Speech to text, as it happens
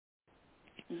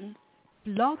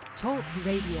Blog Talk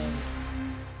Radio.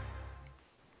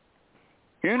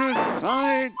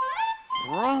 Innersight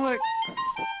frolic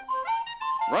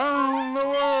round the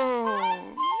world.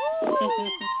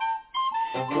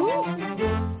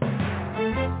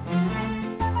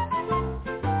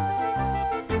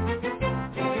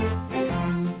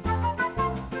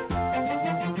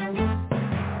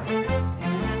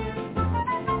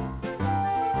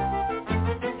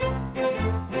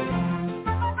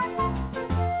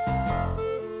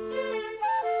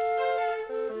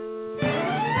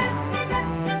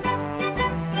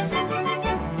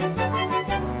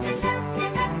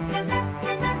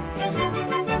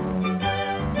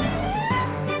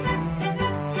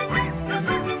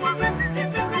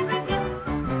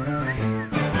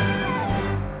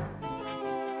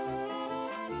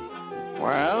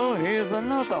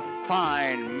 Another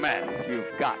fine mess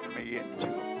you've gotten me into.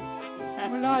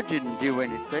 Well, I didn't do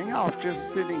anything. I was just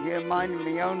sitting here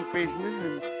minding my own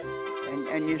business,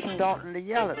 and you're starting to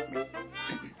yell at me.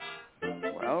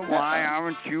 Well, why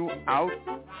aren't you out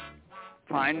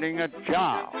finding a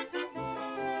job?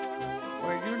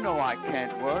 Well, you know I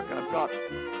can't work. I've got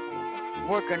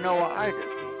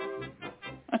workanoitis.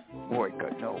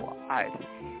 Workanoitis.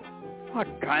 What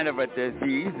kind of a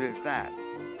disease is that?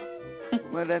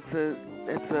 Well,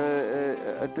 it's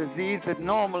a disease that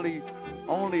normally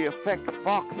only affects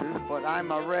foxes, but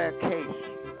I'm a rare case.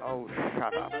 Oh,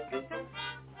 shut up.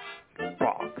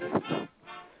 Foxes.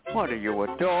 What are you, a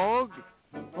dog?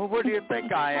 Well, what do you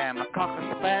think I am, a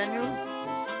cocker spaniel?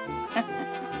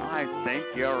 I think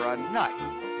you're a nut.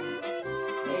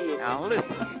 Now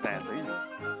listen, Stanley.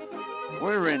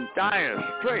 We're in dire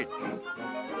straits.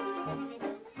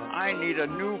 I need a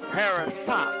new pair of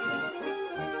socks.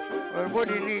 Well, what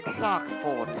do you need socks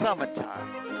for? Summertime.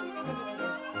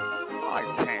 I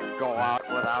can't go out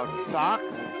without socks.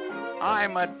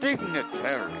 I'm a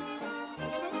dignitary.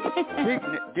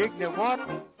 What?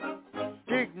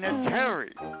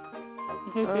 Dignitary.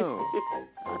 Oh,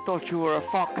 I thought you were a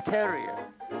fox terrier.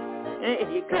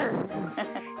 There you go.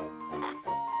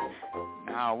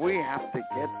 Now, we have to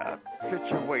get a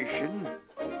situation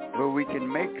where we can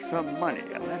make some money,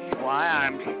 and that's why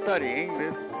I'm studying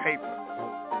this paper.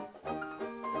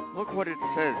 Look what it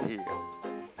says here.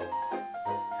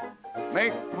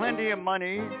 Make plenty of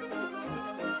money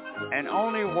and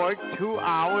only work 2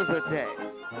 hours a day.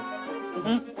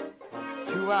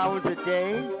 2 hours a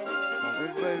day?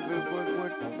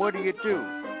 What do you do?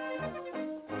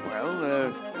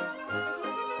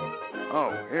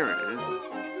 Well, here it is.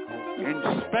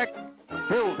 Inspect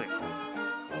buildings.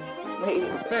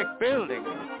 Inspect buildings.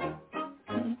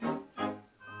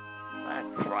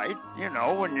 Right, you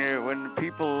know, when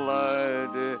people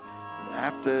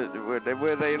have to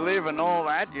where they live and all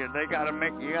that, you gotta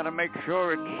make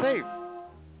sure it's safe.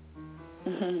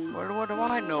 What do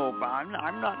I know about?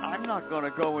 I'm not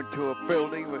gonna go into a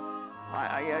building with.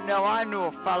 I knew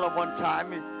a fellow one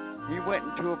time. He went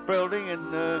into a building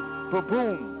and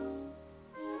ba-boom.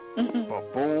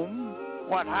 Ba-boom.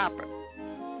 What happened?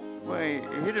 Well, he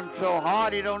hit him so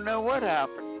hard he don't know what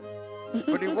happened,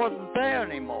 but he wasn't there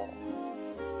anymore.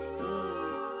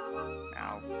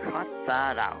 Cut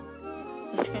that out.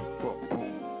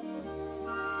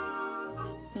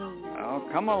 Oh,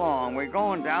 come along. We're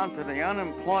going down to the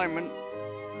unemployment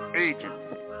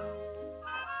agency.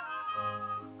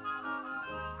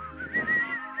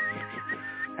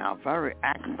 Now,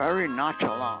 act very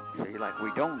nonchalant. See, like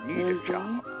we don't need a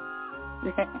job.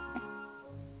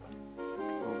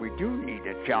 Well, we do need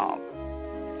a job.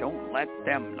 Don't let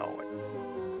them know it.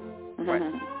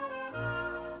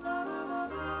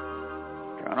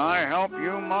 Can I help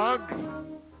you, Muggs?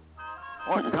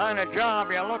 What kind of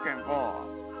job you looking for?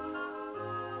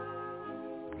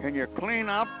 Can you clean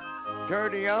up,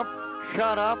 dirty up,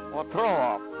 shut up, or throw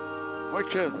up?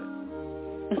 Which is it?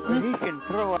 Well, he can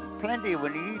throw up plenty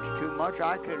when he eats too much.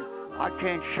 I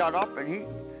can't shut up, and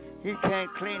he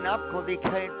can't clean up because he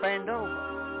can't bend over.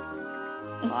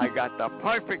 I got the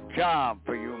perfect job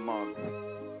for you, Muggs.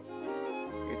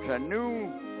 It's a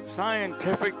new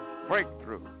scientific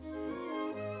breakthrough.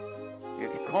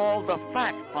 It's called the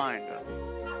Fat Finder.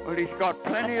 Well, he's got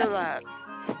plenty of that.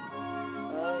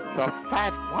 The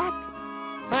fat what?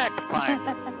 Fat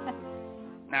Finder.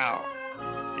 Now,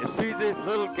 you see this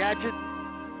little gadget?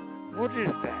 What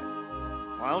is that?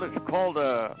 Well, it's called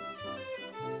a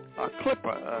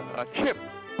clipper, a chip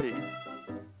piece.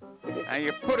 And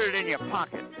you put it in your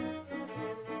pocket.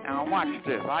 Now, watch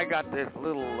this. I got this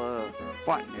little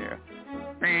button here.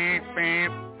 Beep,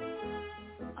 beep.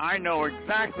 I know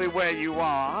exactly where you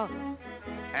are,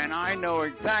 and I know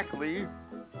exactly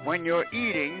when you're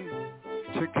eating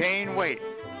to gain weight.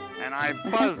 And and I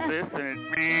buzz this,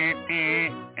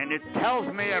 and it tells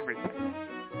me everything.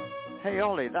 Hey,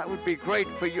 Ollie, that would be great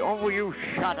for you. Oh, will you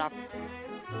shut up?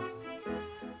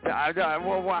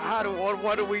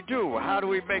 What do we do? How do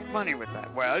we make money with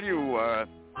that? Well, you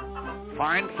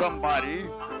find somebody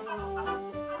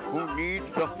who needs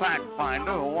the fat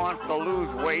finder, who wants to lose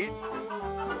weight,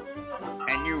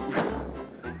 and you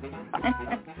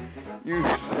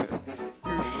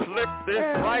slip this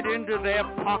right into their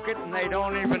pocket, and they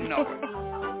don't even know it.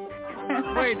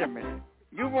 Wait a minute.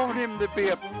 You want him to be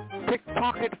a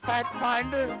pickpocket fat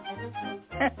finder?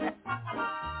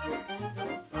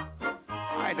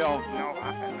 I don't know.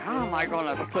 How am I going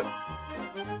to slip?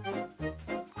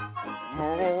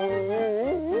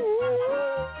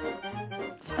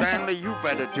 Stanley, you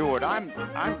better do it. I'm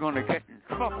going to get in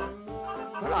trouble.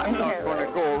 But I'm not going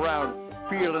to go around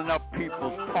feeling up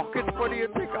people's pockets. What do you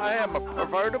think I am, a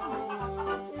pervertum?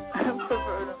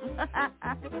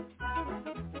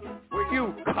 Will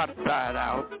you cut that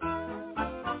out?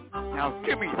 Now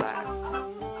give me that.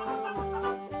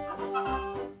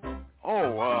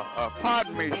 Oh,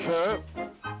 pardon me, sir.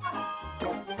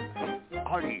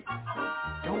 Honey,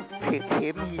 don't pick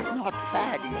him. He's not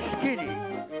fat. He's skinny.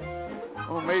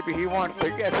 Oh, maybe he wants to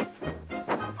get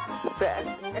fat.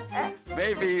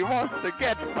 Maybe he wants to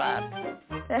get fat.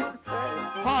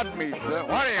 Pardon me, sir.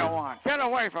 What do you want? Get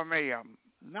away from me.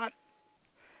 Not.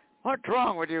 What's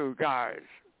wrong with you guys?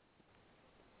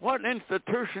 What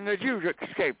institution did you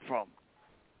escape from?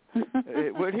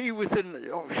 When he was in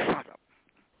the... Oh, shut up.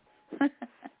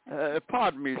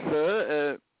 Pardon me,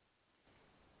 sir.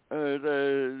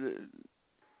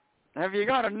 Have you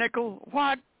got a nickel?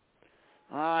 What?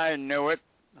 I knew it.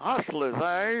 Hustlers,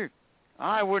 eh?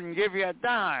 I wouldn't give you a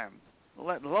dime,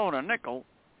 let alone a nickel.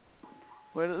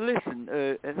 Well, listen,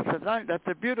 that's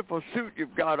a beautiful suit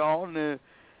you've got on.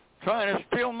 Trying to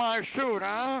steal my suit,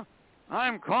 huh?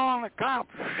 I'm calling the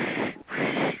cops.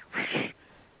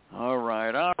 All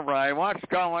right. What's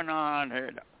going on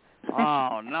here?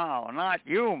 Oh, no, not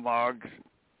you, Muggs.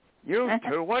 You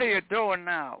two, what are you doing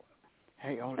now?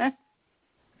 Hey, Ollie,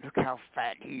 look how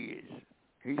fat he is.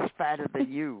 He's fatter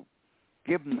than you.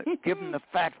 Give him the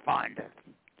fat finder.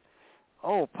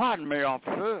 Oh, pardon me,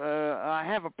 officer. I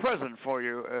have a present for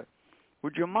you.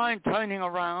 Would you mind turning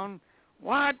around?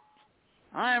 What?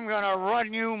 I'm going to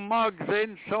run you mugs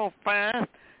in so fast,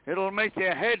 it'll make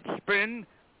your head spin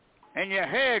and your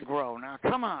hair grow. Now,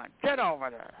 come on, get over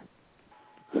there.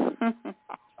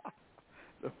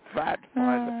 The fat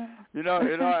finder. You know,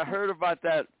 I heard about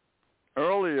that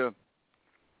earlier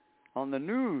on the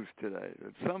news today,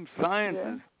 that some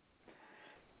scientist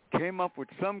came up with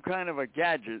some kind of a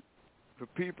gadget for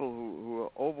people who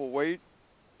are overweight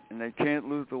and they can't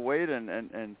lose the weight,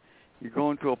 and you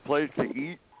go into a place to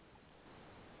eat,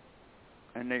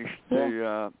 and they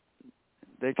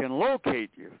can locate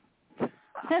you.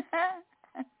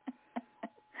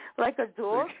 Like a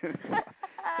dog?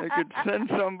 They could send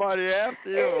somebody after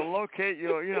you or locate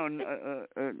you,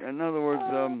 in other words,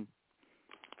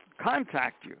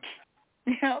 contact you.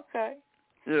 Yeah, okay.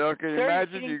 You know, can you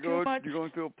imagine you go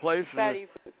to a place and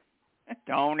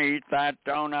don't eat that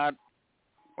donut.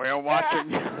 We're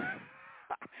watching.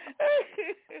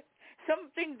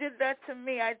 Something did that to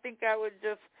me. I think I would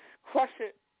just crush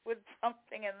it with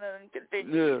something and then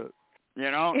continue. Yeah.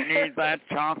 You don't need that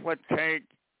chocolate cake.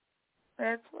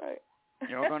 That's right.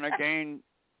 You're going to gain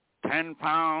 10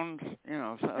 pounds. You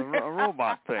know, a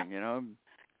robot thing, you know.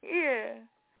 Yeah.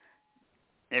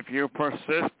 If you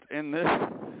persist in this...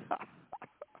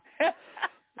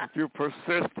 If you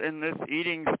persist in this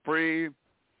eating spree,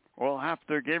 we'll have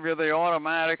to give you the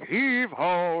automatic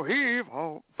heave-ho,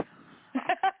 heave-ho.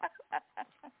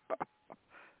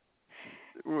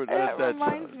 That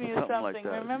reminds me of something. Like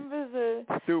remember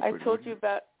I told you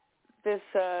about this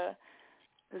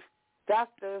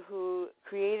doctor who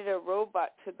created a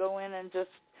robot to go in and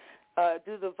just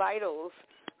do the vitals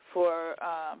for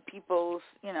people's,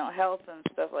 health and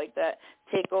stuff like that,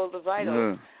 take all the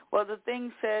vitals. Yeah. Well, the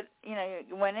thing said, you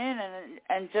went in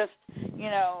and just,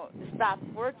 stopped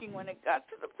working when it got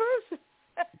to the person.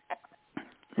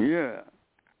 Yeah.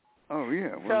 Oh,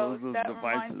 yeah. Well, so those that devices,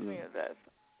 reminds me of that.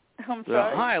 I'm they're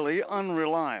sorry. highly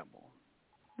unreliable.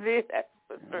 That's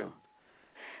the truth.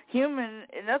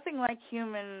 Nothing like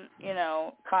human,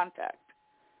 contact.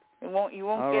 You won't get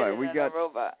it in a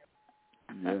robot.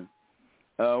 Yeah.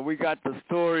 We got the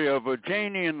story of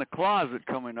Janie in the closet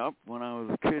coming up when I was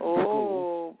a kid in school.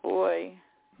 Oh, boy.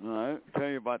 All right, I'll tell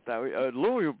you about that.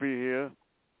 Louie will be here.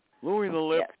 Louie the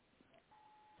Lip. Yes.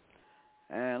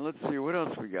 And let's see, what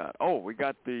else we got? Oh, we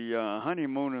got the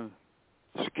Honeymooner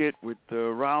skit with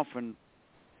Ralph and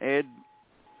Ed.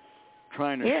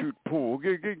 trying to shoot pool.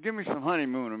 Give me some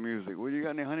Honeymooner music. Well, you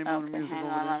got any Honeymooner music hang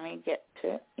over on, there? let me get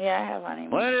to it. Yeah, I have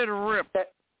Honeymooner. Let it rip.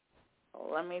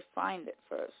 Let me find it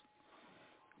first.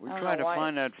 We tried to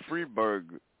find that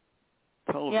Freeburg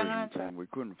television thing. We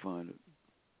couldn't find it.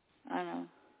 I know.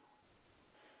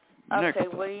 Next okay,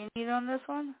 what do you need on this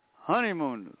one?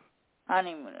 Honeymooners.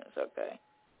 Honeymooners, okay.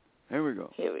 Here we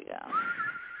go. Here we go.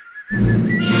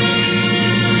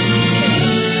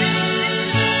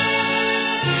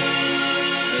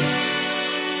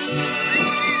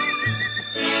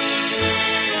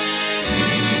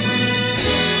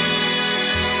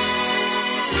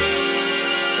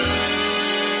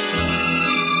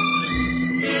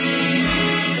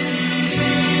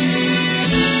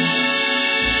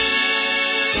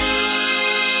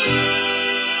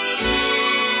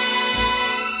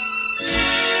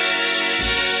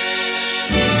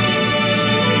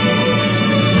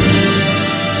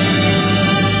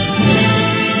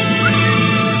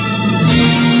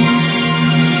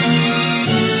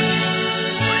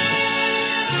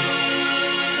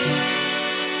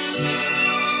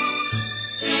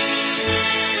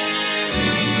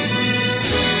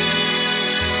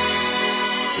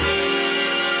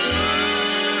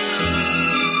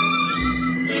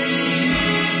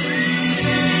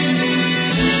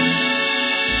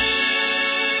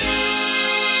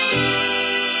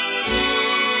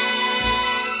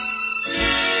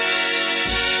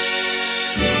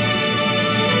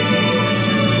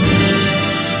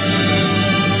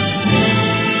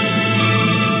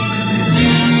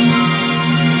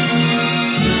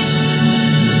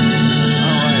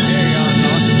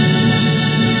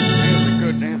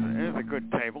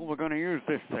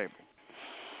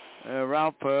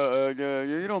 Ralph,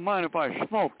 you don't mind if I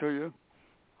smoke, do you?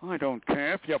 I don't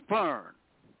care if you burn.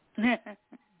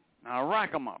 Now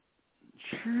rack 'em up.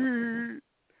 You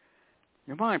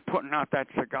mind putting out that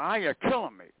cigar? You're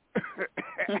killing me.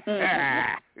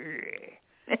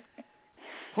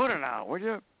 Put it out, will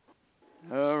you?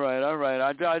 All right.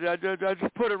 I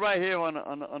just put it right here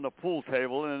on the pool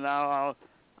table, and now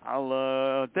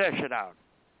I'll dash it out.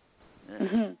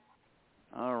 Yeah.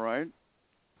 All right.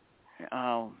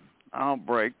 I'll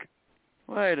break.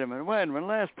 Wait a minute.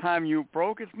 Last time you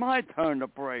broke, it's my turn to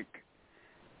break.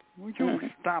 Would you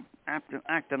stop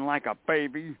acting like a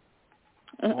baby?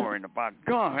 Worrying about.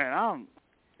 Go ahead.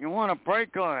 You want to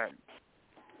break? Go ahead.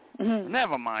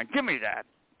 Never mind. Give me that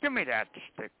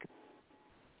stick.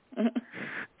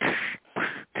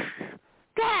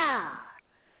 God!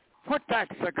 Put that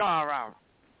cigar out.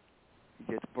 He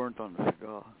gets burnt on the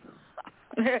cigar.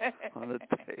 On the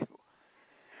table.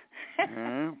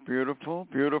 Yeah, beautiful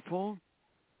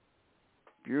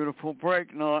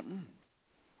break, Norton.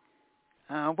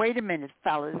 Wait a minute,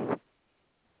 fellas.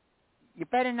 You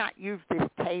better not use this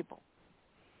table.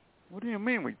 What do you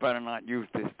mean we better not use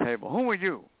this table? Who are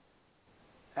you?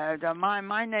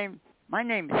 My name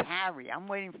is Harry. I'm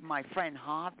waiting for my friend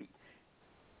Harvey.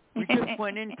 We just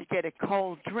went in to get a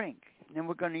cold drink, and then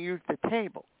we're going to use the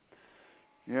table.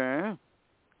 Yeah?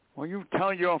 Well, you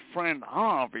tell your friend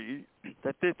Harvey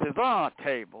that this is our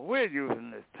table. We're using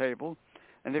this table.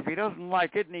 And if he doesn't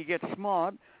like it and he gets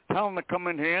smart, tell him to come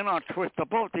in here and I'll twist the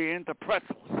both of you into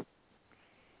pretzels.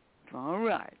 All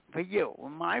right, for you. Well,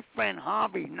 my friend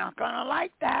Harvey's not going to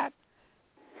like that.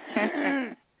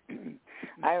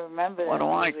 I remember that. What do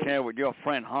I care what your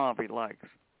friend Harvey likes?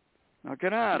 Now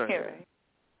get out of here.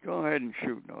 Go ahead and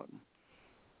shoot, Norton.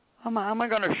 How am I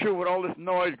going to shoot with all this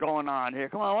noise going on here?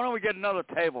 Come on, why don't we get another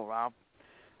table, Ralph?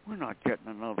 We're not getting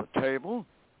another table.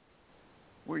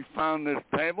 We found this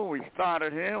table. We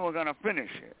started here. We're going to finish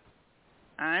it.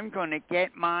 I'm going to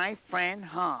get my friend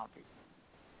Harvey.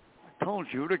 I told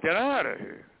you to get out of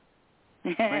here.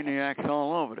 Maniacs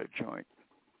all over the joint.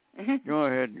 Go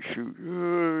ahead and shoot.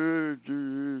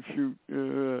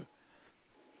 Shoot.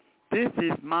 This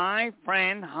is my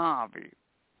friend Harvey.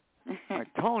 I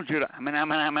told you to.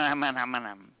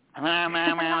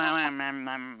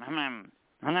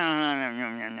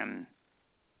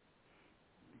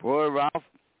 Boy, Ralph,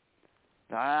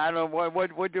 I don't know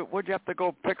what'd you have to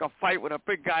go pick a fight with a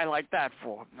big guy like that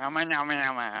for?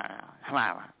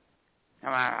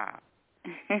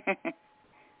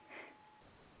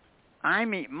 I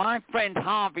mean, my friend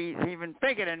Harvey's even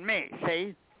bigger than me.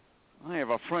 See? I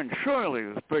have a friend Shirley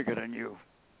who's bigger than you.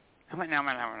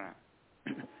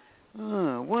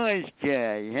 Oh, wise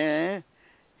guy, huh?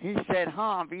 He said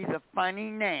Harvey's a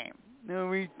funny name.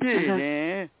 No, he did,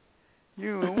 huh?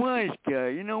 You're a wise guy.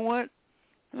 You know what?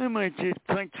 I might just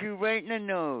punch you right in the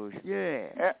nose.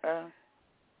 Yeah.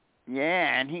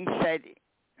 Yeah, and he said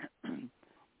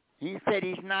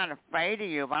he's not afraid of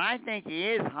you, but I think he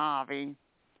is, Harvey.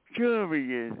 Sure he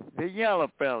is. The yellow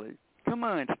belly. Come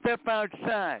on, step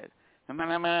outside. I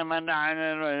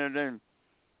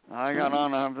got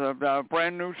on a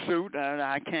brand new suit.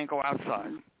 I can't go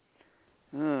outside.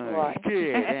 Oh,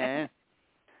 scared, huh?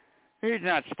 He's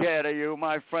not scared of you,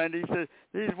 my friend. He said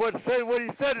what he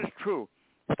said is true.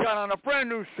 He's got on a brand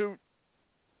new suit.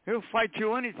 He'll fight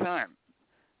you anytime.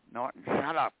 Norton,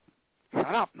 shut up.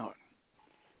 Shut up, Norton.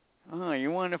 Oh,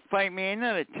 you want to fight me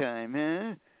another time,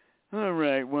 huh? All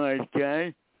right, wise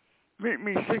guy. Meet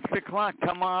me 6 o'clock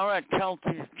tomorrow at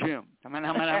Kelsey's gym.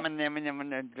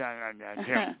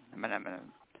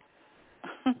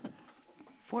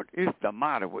 What is the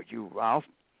matter with you, Ralph?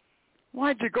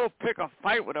 Why'd you go pick a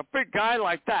fight with a big guy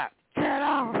like that? Get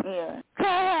out! Yeah. Get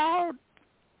out!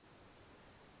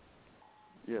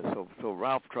 Yeah, so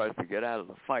Ralph tries to get out of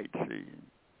the fight, see?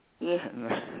 Yeah.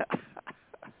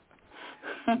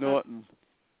 Norton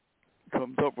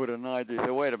comes up with an idea. He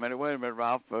said, wait a minute,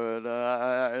 Ralph.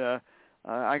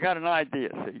 I got an idea,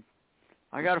 see?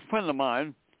 I got a friend of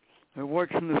mine who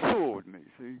works in the sewer with me,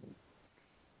 see?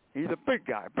 He's a big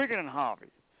guy, bigger than Harvey.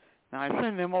 Now, I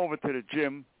send him over to the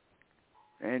gym,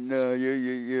 and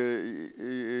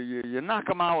you knock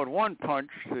him out with one punch,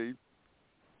 see?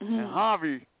 Mm-hmm. And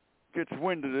Harvey gets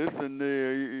wind of this, and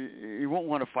he won't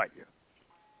want to fight you.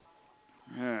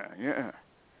 Yeah.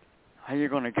 How you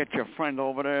going to get your friend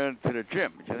over there to the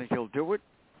gym? Do you think he'll do it?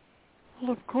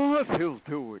 Well, of course he'll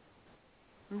do it.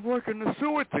 We work in the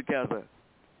sewer together.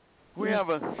 We have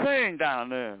a saying down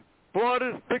there, blood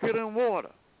is thicker than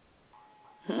water.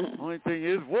 Only thing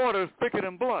is, water is thicker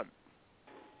than blood.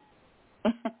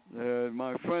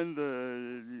 My friend,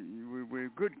 we're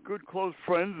good close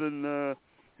friends, and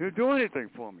he'll do anything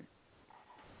for me.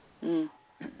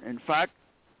 In fact,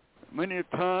 many a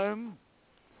time,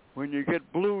 when you get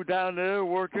blue down there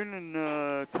working and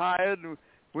tired,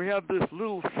 we have this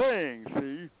little saying,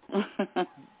 see?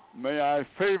 May I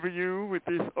favor you with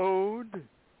this ode?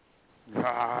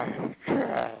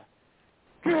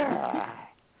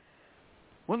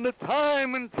 When the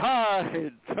time and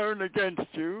tide turn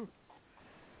against you,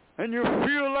 and you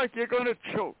feel like you're going to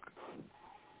choke,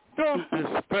 don't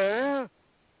despair.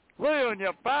 Lay on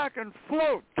your back and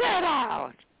float. Get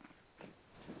out!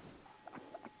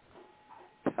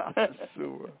 Down the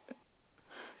sewer.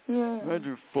 Yeah.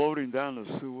 Imagine floating down the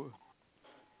sewer.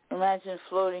 Imagine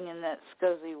floating in that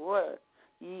scuzzy water.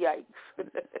 Yikes.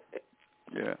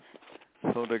 Yeah.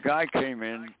 So the guy came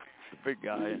in, the big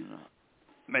guy, and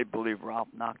made believe Ralph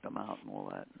knocked him out and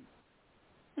all that.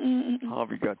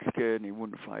 Harvey got scared and he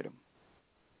wouldn't fight him.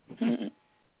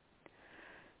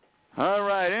 All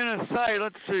right, Innersight,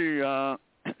 let's see.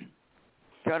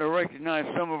 Got to recognize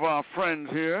some of our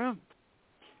friends here.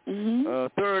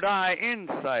 Third Eye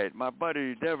Insight, my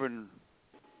buddy Devin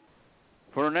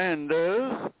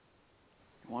Fernandez.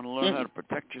 You want to learn how to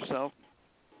protect yourself,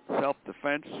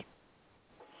 self-defense?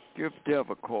 Give Dev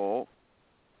a call.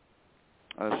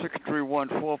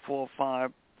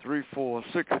 631-445-3464.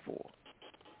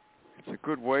 It's a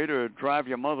good way to drive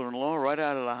your mother-in-law right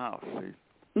out of the house, see?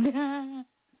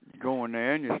 You go in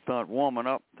there and you start warming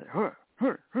up.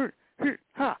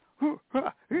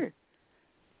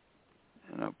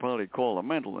 And I'll probably call a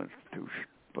mental institution.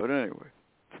 But anyway.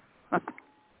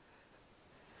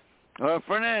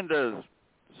 Fernandez,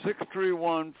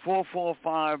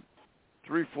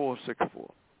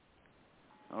 631-445-3464.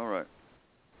 All right.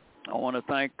 I want to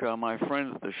thank my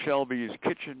friends at the Shelby's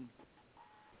Kitchen,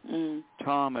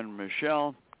 Tom and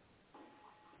Michelle.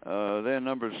 Their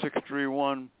number is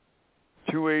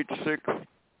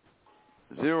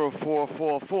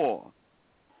 631-286-0444,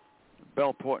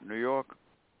 Bellport, New York.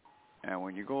 And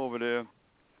when you go over there,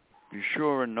 be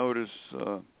sure and notice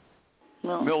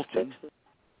Milton,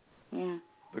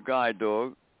 the guide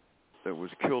dog that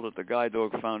was killed at the Guide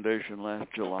Dog Foundation last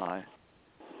July.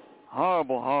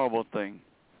 Horrible, horrible thing.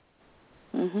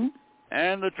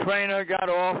 And the trainer got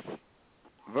off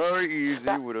very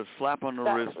easy with a slap on the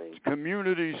wrist.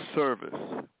 Community service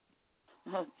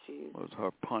was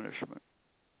her punishment.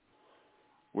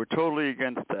 We're totally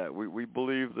against that. We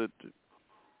believe that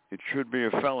it should be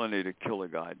a felony to kill a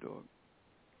guide dog.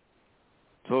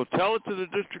 So tell it to the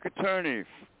district attorney,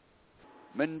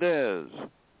 Mendez,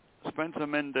 Spencer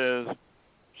Mendez,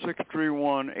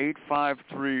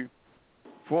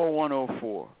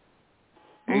 631-853-4104.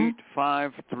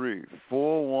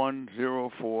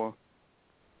 853-4104.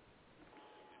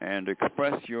 And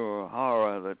express your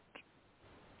horror that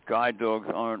guide dogs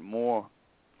aren't more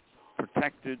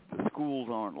protected, the schools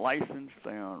aren't licensed,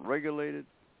 they aren't regulated.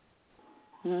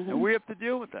 And we have to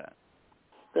deal with that.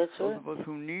 That's Those right. of us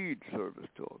who need service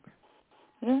dogs.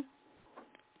 Yeah.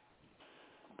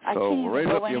 So raise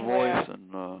up your voice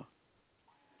and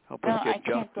help us get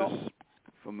justice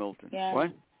for Milton. Yeah.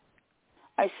 What?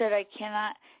 I said I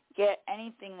cannot get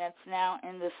anything that's now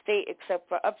in the state except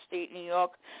for upstate New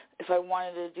York if I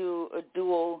wanted to do a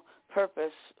dual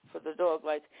purpose for the dog,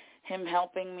 like him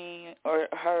helping me or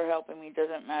her helping me,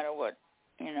 doesn't matter what,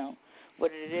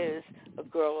 what it is, a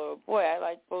girl or a boy. I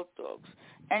like both dogs.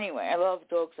 Anyway, I love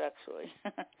dogs actually.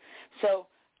 So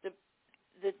the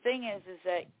thing is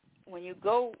that when you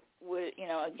go with,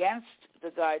 against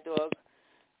the guide dog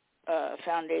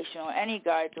foundation or any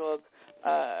guide dog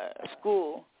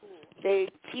school, they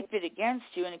keep it against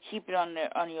you and keep it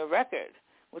on your record,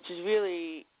 which is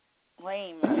really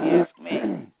lame if you ask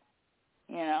me.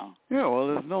 Yeah, well,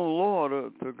 there's no law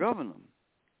to govern them.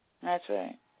 That's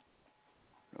right.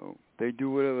 So they do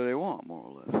whatever they want, more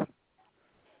or less.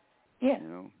 Yeah.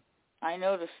 I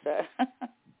noticed that.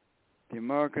 The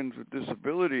Americans with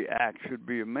Disability Act should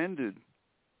be amended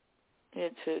to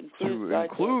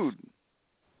include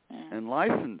and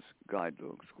license guide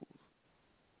dog schools.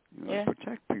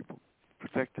 Protect people,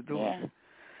 protect the dogs.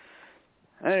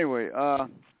 Yeah. Anyway,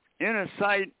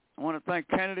 Innersight, I want to thank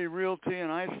Kennedy Realty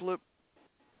and Islip,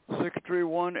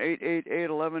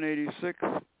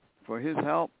 631-888-1186 for his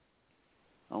help.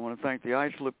 I want to thank the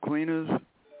Islip Cleaners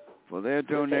for their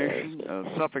donation.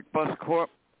 Suffolk Bus Corp.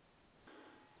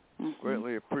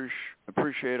 Greatly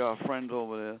appreciate our friends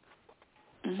over there.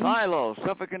 Silo,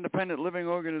 Suffolk Independent Living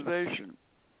Organization,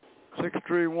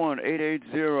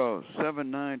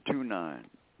 631-880-7929.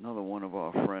 Another one of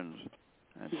our friends.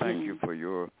 And thank you for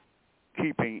your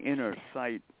keeping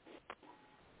Innersight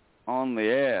on the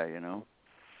air,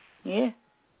 Yeah.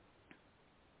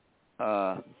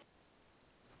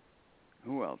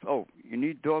 Who else? Oh, you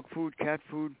need dog food, cat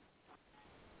food?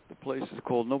 The place is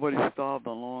called Nobody Starved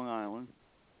on Long Island.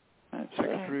 That's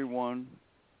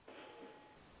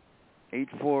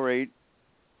 631-848.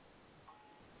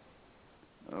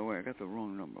 Oh wait, I got the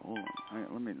wrong number. Hold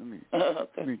on.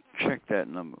 Let me check that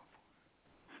number.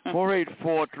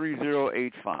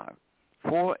 484-3085.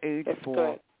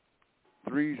 484-3085.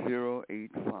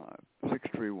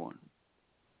 631.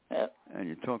 Yep. And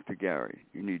you talk to Gary.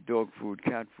 You need dog food,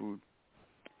 cat food,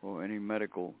 or any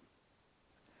medical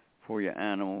for your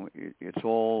animal. It's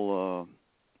all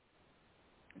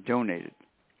donated.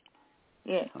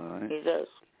 Yeah, he does.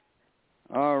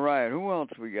 All right, who else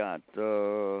we got?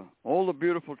 All the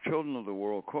Beautiful Children of the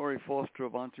World. Corey Foster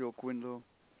of Antioquia,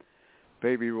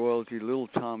 Baby Royalty, Little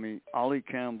Tommy, Ollie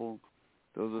Campbell.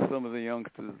 Those are some of the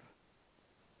youngsters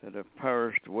that have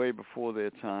perished way before their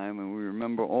time, and we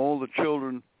remember all the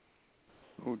children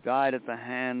who died at the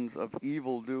hands of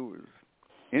evildoers.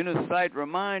 Innersight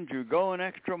reminds you, go an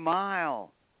extra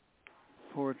mile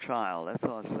for a child. That's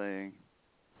our saying.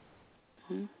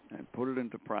 And put it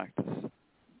into practice.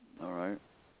 All right.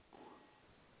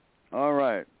 All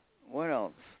right. What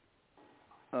else?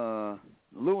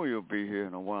 Louis will be here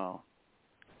in a while.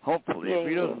 Hopefully, if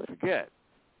he doesn't forget.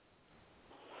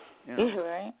 He's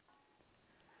right.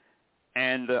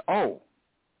 And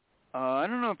I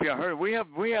don't know if you heard. We have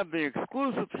the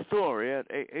exclusive story at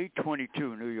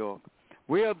 822 New York.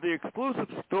 We have the exclusive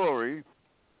story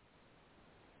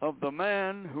of the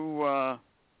man who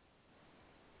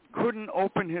couldn't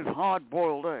open his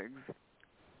hard-boiled eggs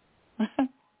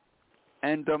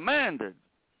and demanded,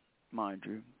 mind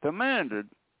you, to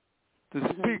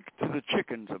speak to the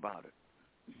chickens about it.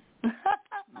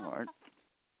 All right.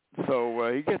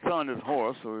 So he gets on his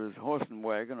horse or his horse and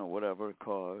wagon or whatever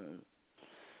car,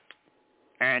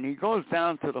 and he goes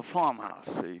down to the farmhouse.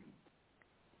 See,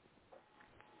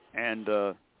 and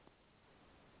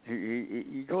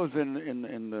he goes in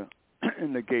the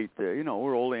in the gate there,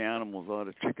 where all the animals are,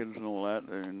 the chickens and all that,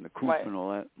 and the coop and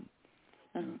all that.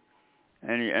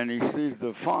 And he sees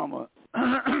the farmer,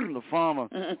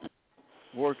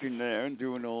 working there and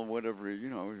doing all whatever,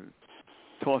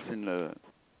 tossing the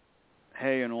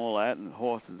hay and all that, and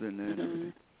horses in there. And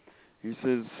everything. He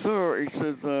says, "Sir," he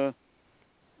says,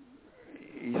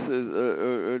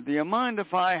 "Do you mind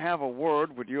if I have a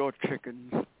word with your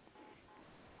chickens?"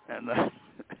 And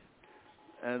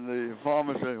the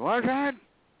farmer said, "What's that?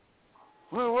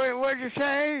 What'd you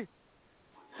say?"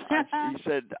 He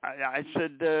said, "I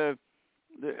said,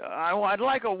 I'd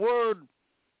like a word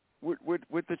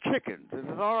with the chickens. Is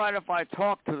it all right if I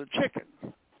talk to the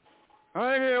chickens?"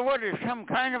 "What is some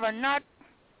kind of a nut?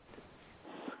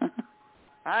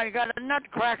 I got a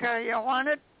nutcracker. You want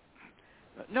it?"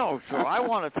 "No, sir. I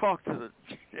want to talk to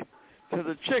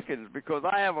the chickens because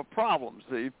I have a problem.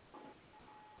 See,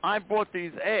 I bought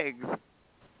these eggs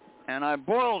and I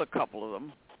boiled a couple of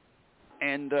them,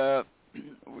 and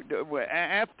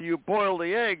after you boil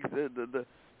the eggs, the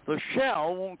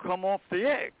shell won't come off the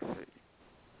eggs. See?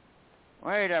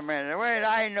 Wait a minute. Wait,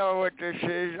 I know what this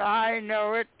is. I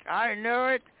know it.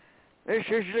 This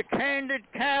is the candid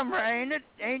camera, ain't it?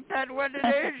 Ain't that what it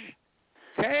is?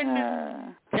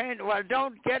 Candid. Well,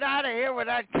 don't get out of here with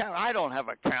that camera. I don't have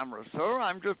a camera, sir.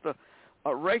 I'm just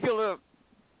a regular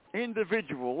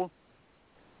individual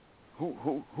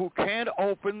who can't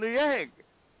open the egg.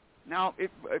 Now, if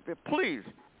please,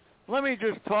 let me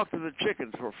just talk to the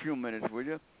chickens for a few minutes, will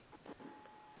you?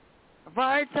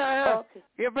 Right, okay.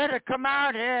 You better come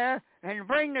out here and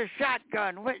bring the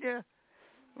shotgun, will you?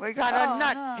 We got a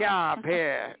nut job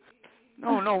here.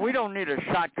 No, we don't need a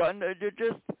shotgun.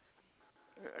 Just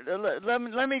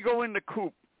let me go in the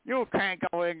coop. You can't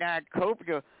go in that coop.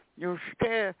 You're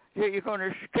going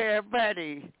to scare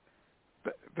Betty.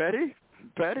 Betty?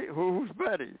 Betty? Who's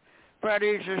Betty?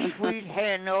 Betty's a sweet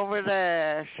hen over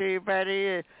there. See,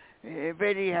 Betty?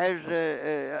 Betty has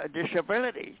a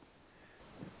disability.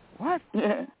 What?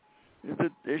 It's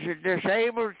a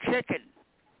disabled chicken.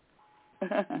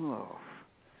 Oh.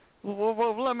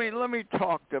 Well, let me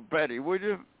talk to Betty, would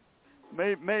you?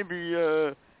 Maybe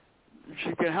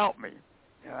she can help me.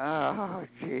 Oh,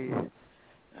 gee.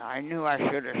 I knew I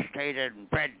should have stayed in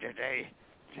bed today.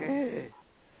 Gee.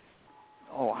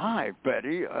 Oh, hi,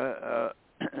 Betty.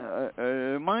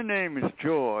 My name is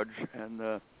George,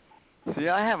 and see,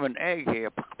 I have an egg here.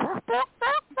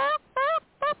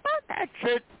 That's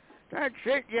it.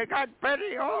 You got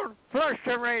Betty all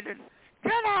frustrated.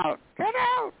 Get out.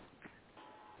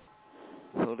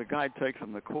 So the guy takes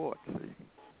him to court, see.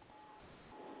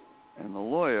 And the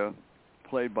lawyer,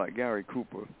 played by Gary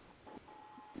Cooper,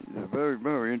 he's a very,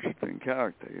 very interesting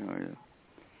character, you know.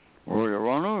 Well, Your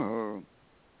Honor,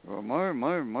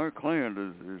 my client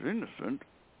is innocent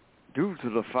due to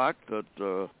the fact that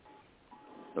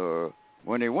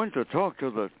when he went to talk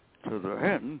to the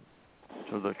hen,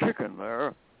 to the chicken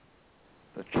there,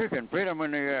 the chicken bit him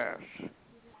in the ass.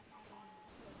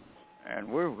 And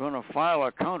we're going to file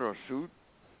a countersuit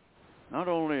not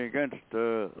only against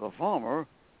the farmer,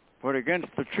 but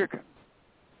against the chicken.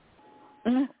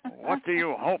 What do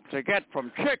you hope to get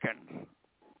from chickens?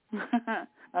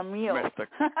 A meal.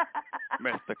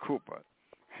 Mr. Cooper.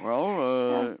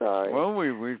 Well,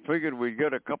 we figured we'd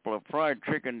get a couple of fried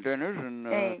chicken dinners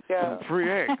and some free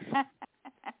eggs.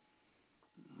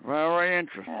 Very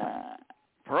interesting.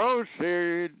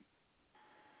 Proceed.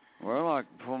 Well,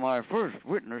 for my first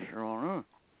witness, Your Honor,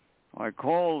 I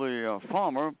call the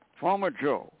farmer, Farmer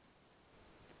Joe.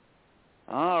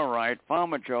 All right,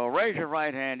 Farmer Joe, raise your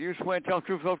right hand. You swear to tell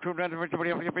truth, your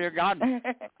God?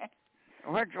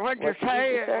 What'd you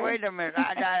say? Wait a minute.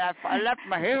 I left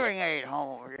my hearing aid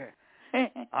home.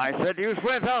 I said, you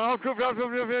swear to tell truth, help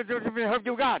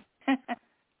you God.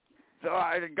 So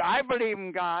I believe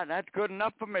in God. That's good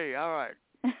enough for me. All right.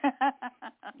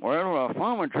 Well,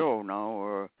 Farmer Joe,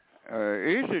 now,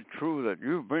 is it true that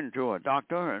you've been to a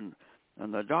doctor and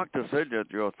the doctor said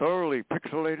that you're thoroughly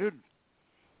pixelated?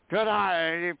 Did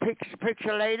I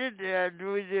pixelated?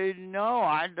 No,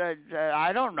 I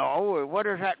don't know. What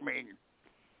does that mean?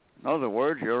 In other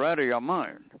words, you're out of your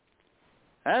mind.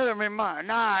 Out of my mind?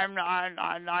 No, I'm not.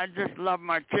 I just love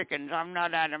my chickens. I'm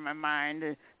not out of my mind.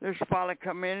 This fella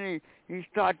come in, he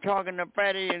started talking to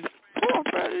Betty, and poor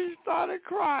Betty started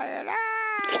crying.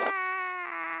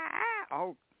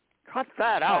 Oh, cut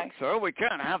that out, sir. We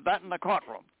can't have that in the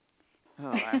courtroom. Oh,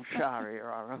 I'm sorry,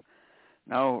 Your Honor.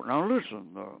 Now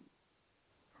listen,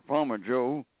 Farmer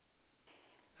Joe.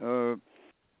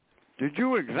 Did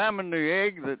you examine the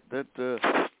egg that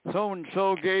so and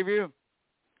so gave you?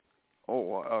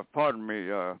 Oh, pardon me,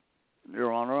 Your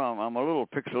Honor. I'm a little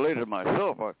pixelated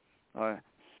myself. I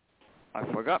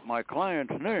forgot my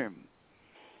client's name.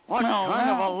 What kind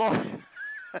of a lawyer?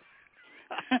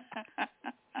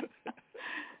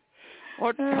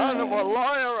 What kind of a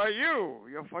lawyer are you?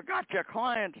 You forgot your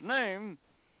client's name.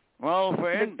 Well,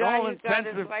 for all intents got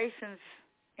his license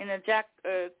in a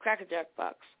Cracker Jack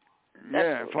box.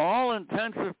 For all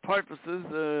intents purposes,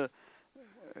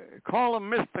 call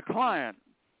him Mr. Client.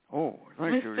 Oh,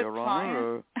 thank you, Your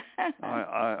Honor.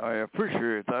 I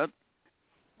appreciate that.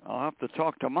 I'll have to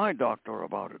talk to my doctor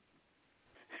about it.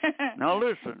 Now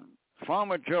listen,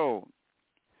 Farmer Joe,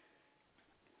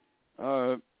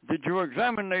 did you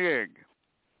examine the egg?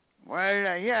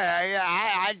 Well, yeah,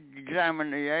 I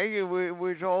examined the egg. It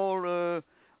was all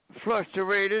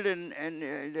frustrated, and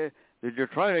did you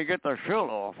try to get the shell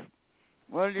off?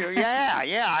 Well,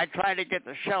 I tried to get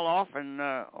the shell off, and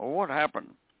what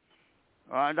happened?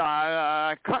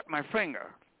 I cut my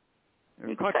finger.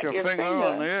 You cut your finger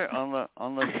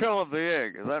on the shell of the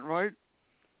egg. Is that right?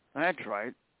 That's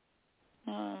right.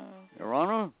 Your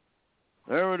Honor,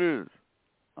 there it is.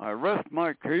 I rest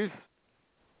my case.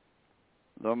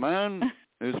 The man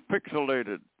is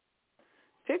pixelated.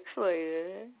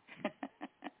 Pixelated.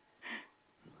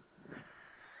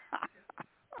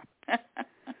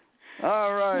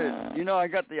 All right. You know, I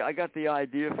got the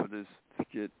idea for this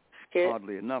skit.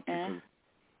 Oddly enough, because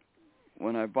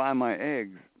when I buy my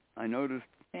eggs, I noticed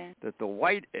that the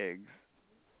white eggs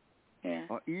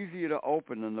are easier to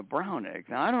open than the brown eggs.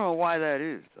 Now, I don't know why that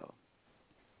is, though.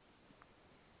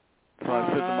 So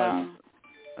I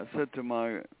said to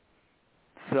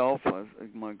myself,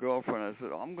 my girlfriend, I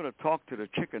said, I'm going to talk to the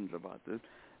chickens about this,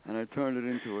 and I turned it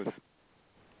into a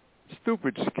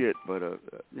stupid skit, but a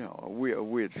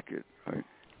weird skit, right?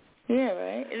 Yeah,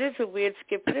 right. It is a weird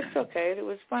skit, but it's okay. It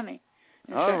was funny.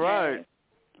 All right.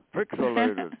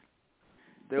 Pixelated.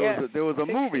 There was a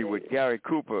movie with Gary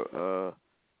Cooper,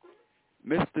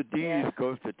 Mr. Dees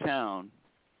Goes to Town.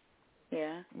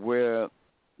 Yeah. Where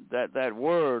that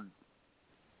word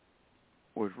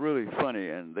was really funny,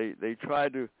 and they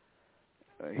tried to.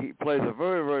 He plays a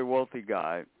very, very wealthy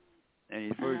guy, and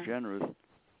he's very generous.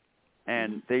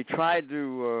 And they tried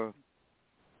to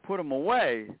put him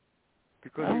away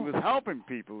because he was helping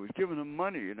people. He was giving them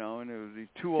money, you know, and there was these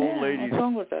two old ladies. What's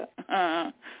wrong with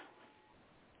that?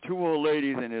 Two old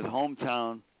ladies in his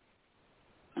hometown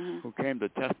who came to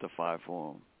testify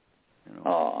for him, you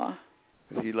know.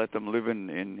 Because he let them live in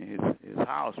his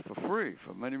house for free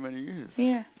for many, many years.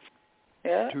 Yeah.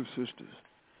 Yeah. Two sisters.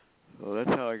 So that's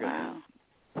how I got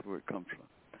that's where it comes from.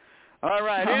 All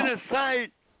right,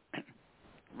 Innersight.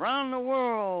 Around the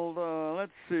world,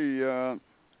 let's see.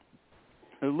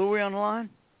 Is Louis on the line?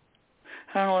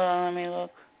 Hold on, let me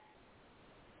look.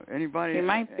 Anybody? He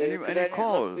might be. Any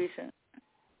callers?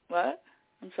 What?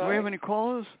 I'm sorry. Do we have any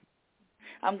callers?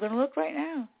 I'm going to look right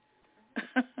now.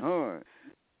 All right.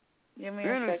 Give me a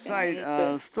second.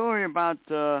 Innersight, story about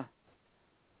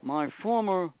my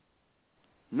former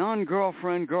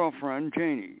girlfriend,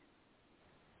 Janie.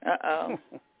 Uh-oh.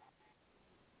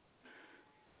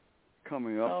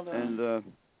 Coming up. Hold on. And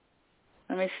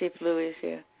let me see if Louis is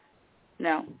here.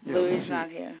 No, Louis is not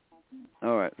here.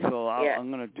 All right. So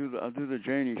I'm going to I'll do the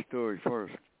Janie story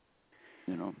first.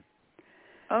 You know.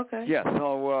 Okay. Yeah.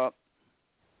 So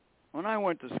when I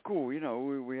went to school, you know,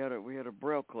 we had a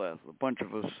Braille class, a bunch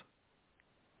of us.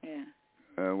 Yeah.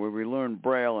 Where we learned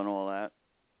Braille and all that.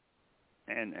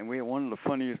 And we one of the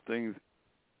funniest things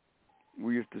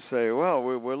we used to say, well,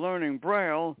 we're learning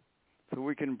Braille so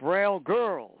we can Braille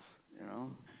girls, you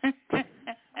know.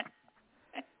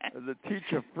 The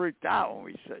teacher freaked out when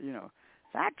we said, you know,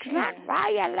 that's not why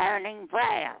you're learning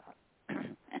Braille.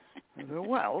 I said,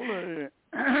 well,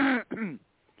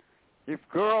 if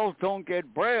girls don't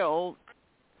get Braille,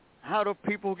 how do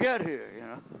people get here, you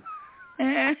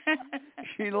know?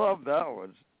 She loved that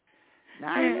one.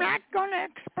 Now, I'm not going to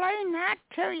explain that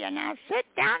to you. Now, sit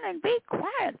down and be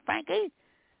quiet, Frankie.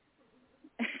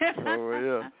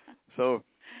 So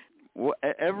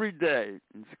every day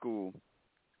in school,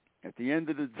 at the end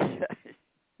of the day,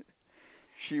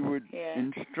 she would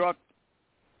instruct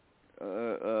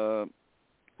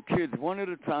kids one at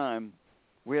a time.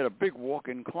 We had a big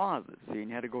walk-in closet, see, and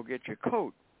you had to go get your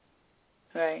coat.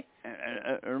 Right.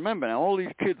 And remember, now, all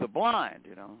these kids are blind,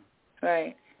 you know.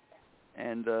 Right.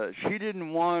 And she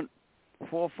didn't want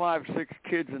 4, 5, 6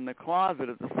 kids in the closet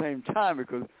at the same time,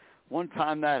 because one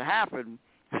time that happened,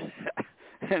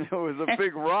 and there was a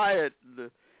big riot. The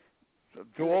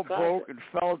door broke and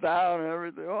fell down and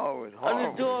everything. Oh, it was horrible.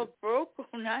 Oh, the door broke?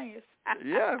 Oh, nice.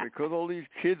 Yeah, because all these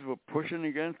kids were pushing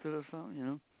against it or something, you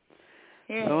know.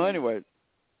 Yeah. So anyway,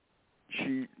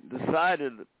 she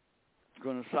decided that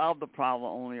going to solve the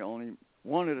problem only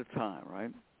one at a time,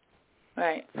 right?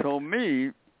 Right. So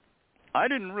me, I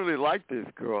didn't really like this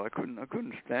girl. I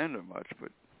couldn't stand her much,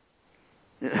 but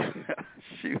yeah,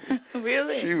 she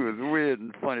was weird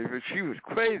and funny, but she was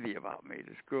crazy about me.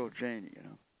 This girl Janie, you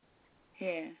know.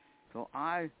 Yeah. So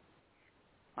I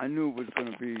knew it was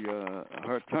going to be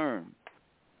her turn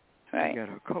to get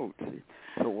her coat. See?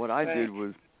 So what I did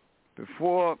was,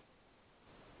 before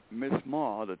Miss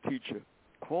Ma, the teacher,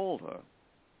 called her,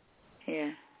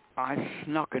 I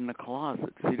snuck in the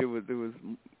closet. See, there was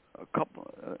a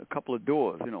couple of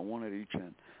doors, you know, one at each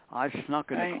end. I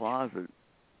snuck in the closet,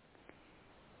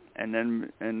 and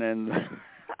then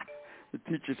the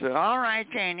teacher said, "All right,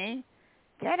 Janie,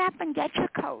 get up and get your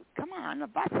coat. Come on, the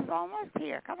bus is almost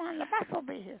here. Come on, the bus will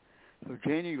be here." So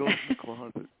Janie goes to the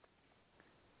closet.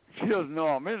 She doesn't know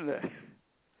I'm in there.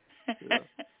 Yeah.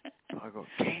 So I go,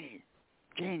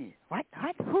 Janie, what?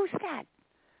 Who's that?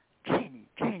 Janie,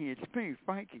 it's me,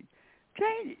 Frankie.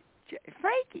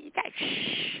 Frankie,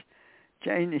 shh.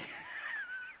 Janie,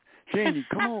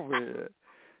 come over here.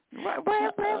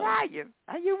 Where are you?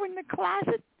 Are you in the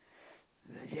closet?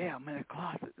 said, yeah, I'm in the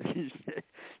closet. She said,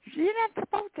 you're not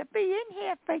supposed to be in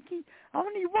here, Frankie.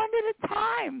 Only one at a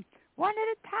time. One at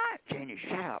a time. Janie,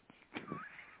 shut up.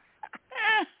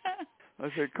 I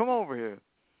said, come over here.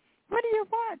 What do you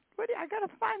want? I got to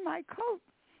find my coat.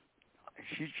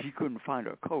 She couldn't find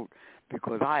her coat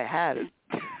because I had it.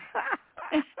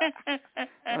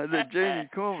 I said, Janie,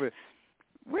 come over here.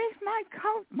 Where's my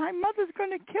coat? My mother's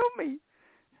going to kill me.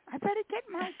 I better get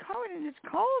my coat, and it's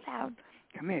cold out.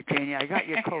 Come here, Janie. I got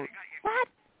your coat. What?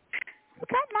 You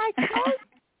got my coat?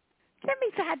 Give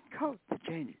me that coat,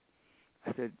 Janie.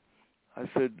 I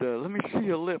said, let me see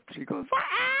your lips. She goes,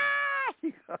 ah!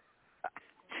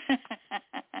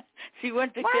 She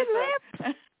went to my kiss lips.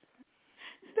 her.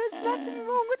 There's nothing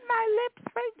wrong with my lips,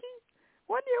 Frankie.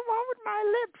 What do you want with my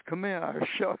lips? Come here, I'll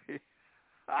show you.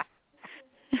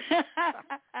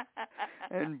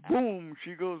 And boom,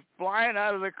 she goes flying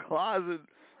out of the closet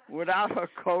without her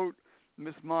coat.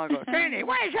 Miss Ma goes, Janie,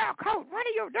 where's your coat? What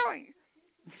are you doing?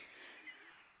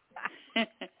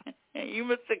 You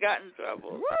must have gotten in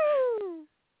trouble. Woo!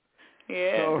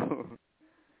 Yeah. So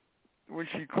when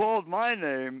she called my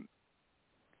name,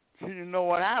 she didn't know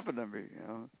what happened to me, you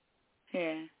know.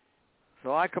 Yeah.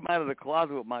 So I come out of the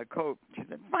closet with my coat. She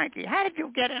said, Frankie, how did you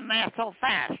get in there so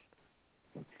fast?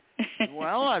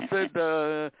 Well, I said,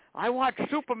 I watch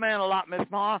Superman a lot, Miss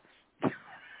Ma.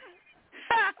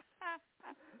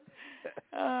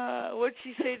 What'd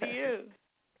she say to you?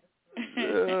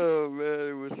 Oh, man,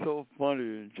 it was so funny.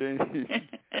 And Janie...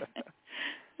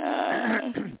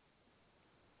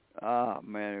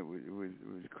 man, it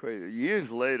was crazy. Years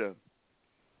later,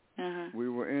 we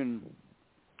were in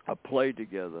a play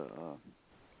together,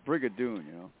 Brigadoon,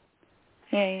 you know.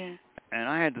 Yeah. And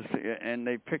I had to see, and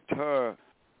they picked her.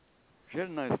 She had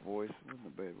a nice voice. It wasn't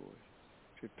a bad voice.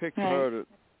 She picked her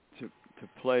to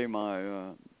play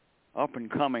my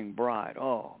up-and-coming bride.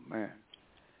 Oh, man.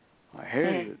 I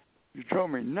hated it. You drove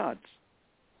me nuts.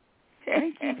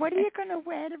 Frankie, what are you going to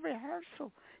wear to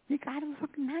rehearsal? You got to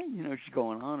look nice. You know, she's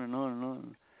going on and on and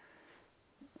on.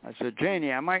 I said,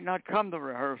 Janie, I might not come to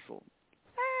rehearsal.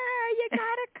 You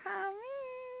got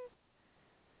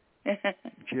to come.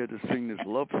 She had to sing this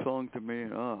love song to me.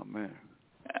 And, oh, man.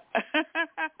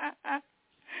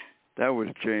 That was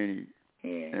Janie.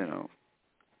 Yeah. You know.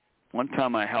 One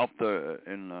time I helped her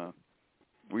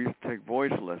we used to take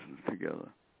voice lessons together.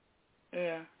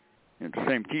 Yeah. And the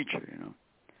same teacher, you know.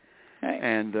 Right.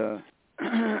 And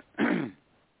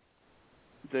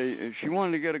she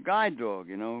wanted to get a guide dog,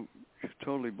 you know. She's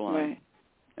totally blind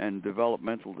and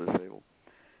developmental disabled.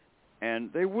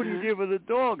 And they wouldn't give her the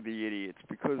dog, the idiots,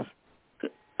 because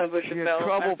she had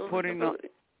trouble putting the...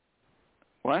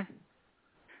 What?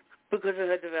 Because of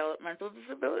her developmental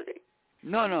disability?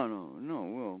 No.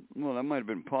 Well, that might have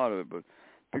been part of it, but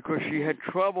because she had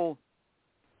trouble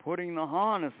putting the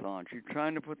harness on. She's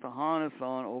trying to put the harness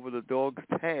on over the dog's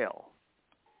tail.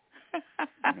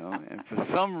 You know, and for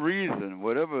some reason,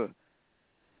 whatever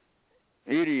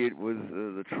idiot was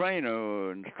the trainer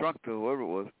or instructor, whoever it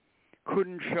was,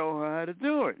 couldn't show her how to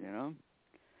do it, you know?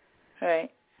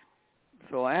 Right.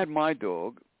 So I had my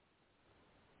dog,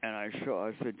 and I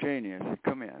said, Janie, I said,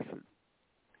 come here. I said,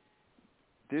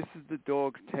 this is the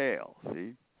dog's tail,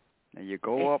 see? Now you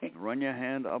go up, run your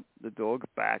hand up the dog's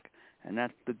back, and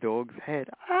that's the dog's head.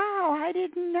 Oh, I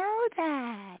didn't know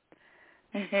that.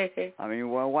 I mean,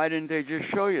 well, why didn't they just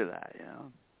show you that, you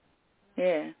know?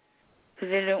 Yeah, because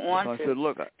they didn't want to. I said,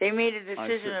 look, they made a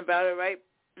decision about it right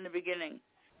in the beginning.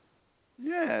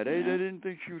 Yeah, they didn't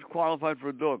think she was qualified for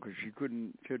a dog because she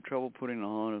had trouble putting the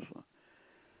harness on.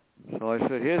 So I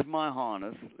said, here's my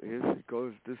harness. It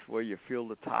goes this way. You feel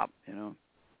the top, you know.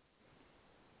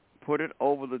 Put it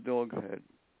over the dog's head.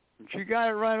 And she got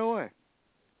it right away.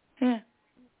 Yeah.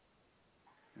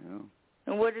 You know.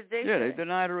 And what did they say? Yeah, they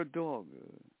denied her a dog.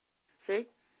 See?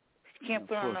 She can't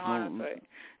put on the harness right.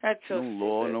 That's so no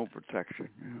law, no protection,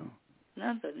 you know.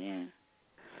 Nothing, yeah.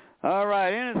 All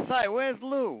right, Innersight, where's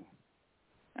Lou?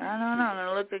 I don't know. I'm going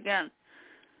to look again.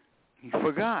 He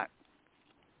forgot.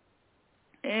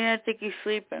 Yeah, I think he's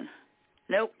sleeping.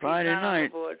 Nope, Friday he's not night, on the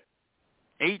board.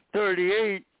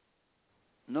 8:38.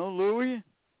 No Louie?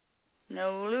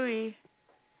 No Louie.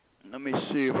 Let me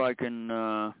see if I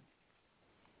can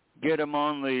get him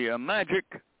on the magic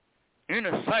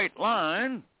Innersight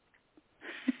line,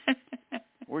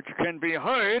 which can be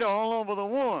heard all over the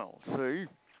world, see?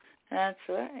 That's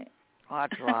right.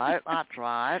 That's right. That's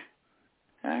right.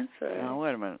 Now,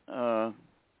 wait a minute.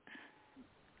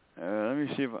 Let me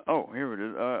see if... here it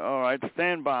is. All right,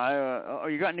 stand by.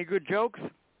 You got any good jokes?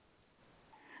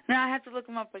 No, I have to look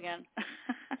them up again.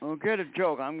 Get a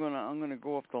joke. I'm gonna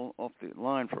go off the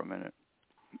line for a minute.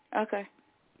 Okay.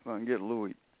 if I can get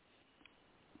Louis.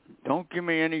 Don't give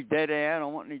me any dead air. I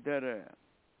don't want any dead air.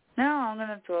 No, I'm going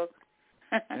to talk.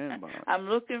 Stand by. I'm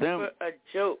looking for a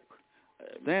joke.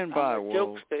 Stand by, I'm a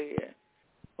jokester here.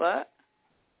 What?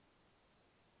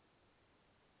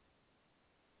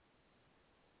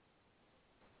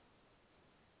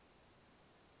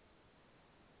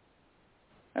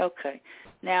 Okay.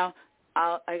 Now,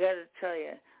 I got to tell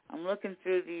you, I'm looking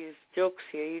through these jokes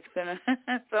here. He's gonna.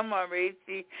 Some are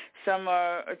racy, some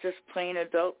are just plain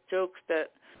adult jokes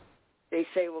that they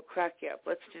say will crack you up.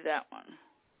 Let's do that one.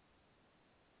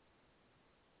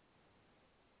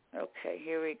 Okay,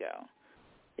 here we go.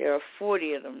 There are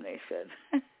 40 of them, they said.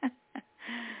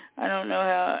 I don't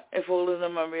know if all of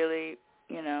them are really,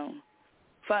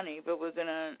 funny, but we're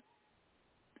gonna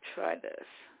try this.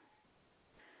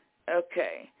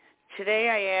 Okay. Today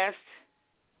I asked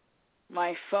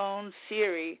my phone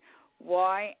Siri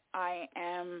why I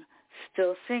am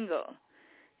still single.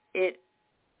 It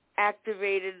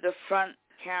activated the front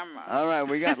camera. All right,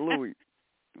 we got Louis.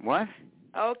 What?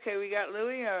 Okay, we got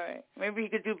Louis. All right. Maybe he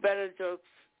could do better jokes.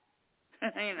 I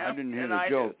didn't hear the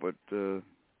joke, but if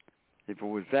it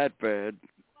was that bad.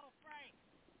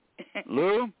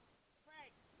 Lou?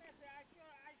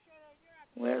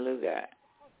 Where Lou got?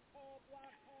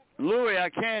 Louis, I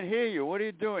can't hear you. What are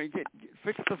you doing?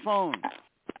 Fix the phone.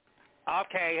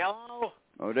 Okay, hello?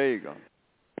 Oh, there you go.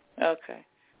 Okay.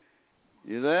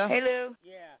 You there? Hey, Lou.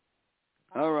 Yeah.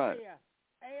 All right.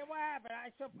 Hey, what happened? I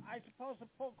supposed to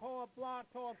call a Blog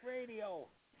Talk Radio.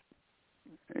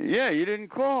 Yeah, you didn't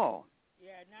call.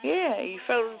 Yeah, you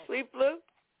fell asleep, Lou?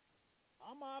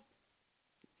 I'm up.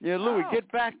 Yeah, Louis,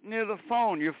 get back near the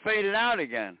phone. You're faded out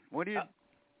again. What are you...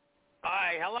 All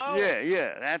right, hello?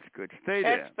 Yeah, that's good. Stay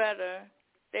there. That's better.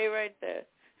 Stay right there.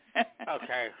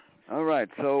 Okay. All right,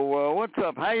 so what's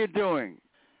up? How you doing?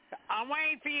 I'm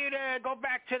waiting for you to go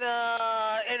back to the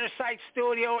Innersight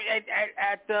studio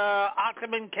at the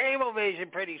Optimum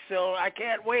Cablevision pretty soon. I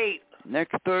can't wait.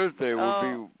 Next Thursday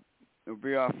will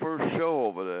be our first show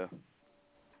over there.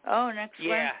 Oh, next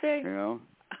Wednesday? You know?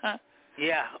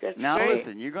 Yeah. That's now great.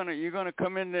 listen, you're gonna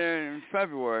come in there in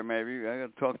February maybe. I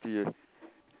gotta talk to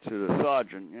the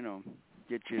sergeant,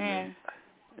 get you there.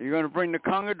 You're gonna bring the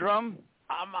conga drum?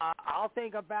 I'll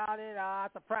think about it. I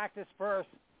have to practice first.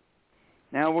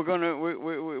 Now we got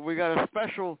a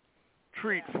special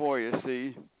treat for you.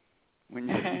 See, when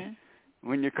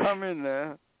you come in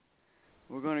there,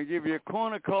 we're gonna give you a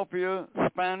cornucopia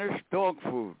Spanish dog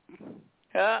food.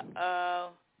 Uh-oh.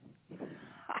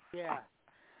 Yeah.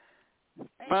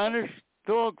 Spanish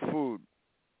dog food.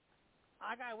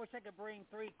 I wish I could bring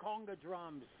 3 conga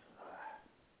drums.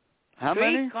 How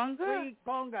many? 3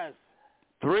 congas.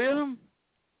 3 of them?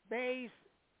 Bass,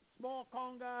 small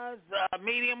congas,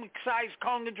 medium-sized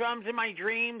conga drums in my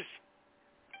dreams.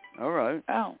 All right.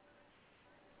 Oh.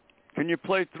 Can you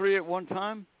play 3 at one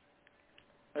time?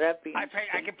 That'd be I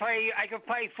could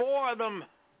play 4 of them.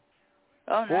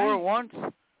 Oh, 4 nice. at once?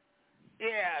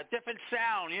 Yeah, different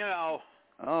sound,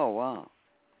 Oh, wow.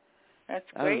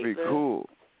 That's great. That'd be cool.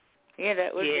 Yeah,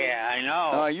 that would be. Yeah, I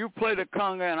know. You play the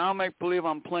conga, and I'll make believe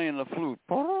I'm playing the flute.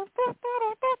 That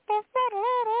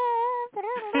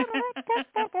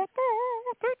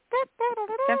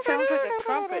sounds like a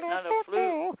trumpet, not a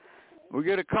flute. We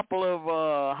get a couple of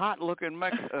hot-looking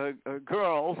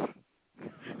girls.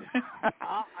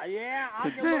 Yeah,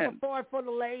 I'll get looking forward for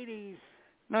the ladies.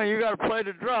 No, you got to play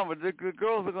the drum, but the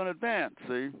girls are going to dance,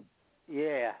 see?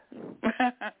 Yeah.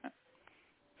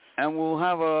 And we'll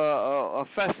have a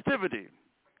festivity.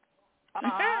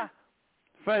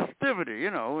 Festivity,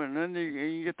 and then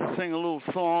you get to sing a little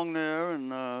song there,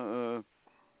 and,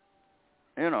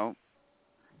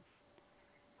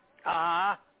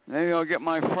 Maybe I'll get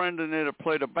my friend in there to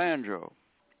play the banjo.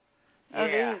 Oh,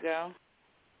 there you go.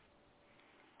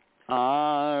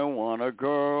 I want a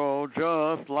girl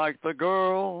just like the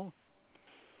girl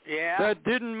that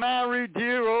didn't marry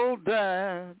dear old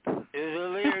dad. Is a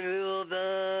little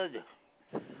dud.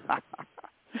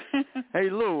 Hey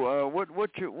Lou,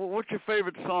 what's your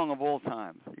favorite song of all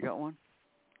time? You got one?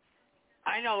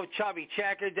 I know Chubby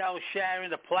Checker, Del Sharon,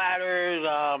 the Platters,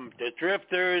 the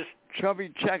Drifters.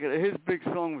 Chubby Checker. His big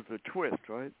song was The Twist,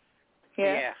 right?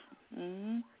 Yeah.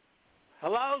 Mm-hmm.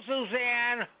 Hello,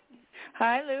 Suzanne.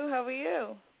 Hi, Lou. How are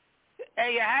you?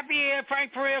 Hey, you happy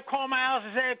Frank Pereira called my house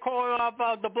and said call up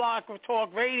the Blog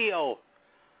Talk Radio?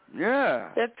 Yeah.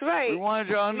 That's right. We wanted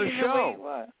you on the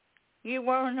show. You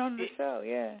weren't on the show,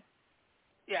 yeah.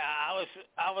 Yeah,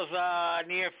 I was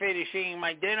near finishing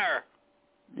my dinner.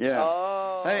 Yeah.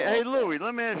 Oh. Hey, Louie,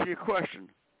 let me ask you a question.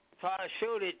 Try to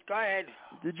shoot it. Go ahead.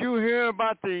 Did you hear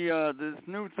about this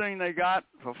new thing they got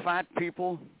for fat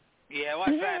people? Yeah,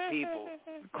 what's that, people?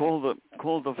 Called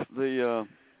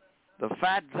the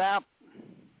Fat Zap.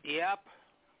 Yep.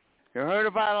 You heard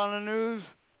about it on the news?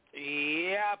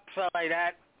 Yep, something like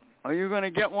that. Are you going to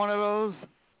get one of those?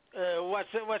 What's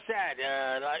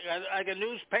that? Like a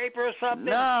newspaper or something?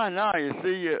 No. You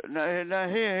see,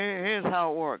 here's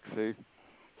how it works. See.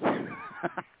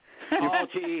 Oh,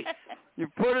 gee. You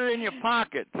put it in your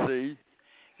pocket. See.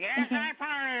 Yes, I put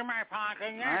it in my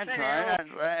pocket. Yes, That's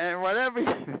right. And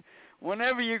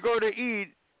whenever you go to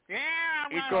eat,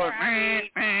 it goes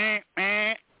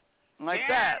like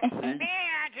that. See?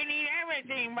 Yeah, I can eat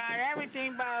everything, but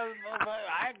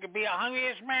I could be the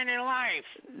hungriest man in life.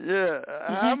 Yeah.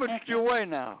 How much do you weigh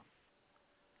now?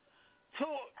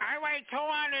 I weigh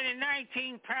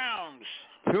 219 pounds.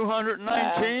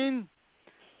 219?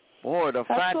 Boy, the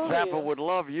Fat Zapper would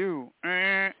love you.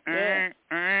 Yep.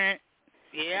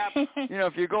 You know,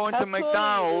 if you go into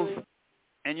McDonald's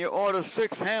and you order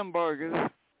 6 hamburgers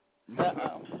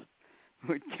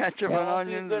with ketchup and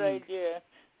onions good idea.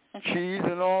 and cheese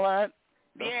and all that,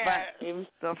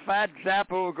 the Fat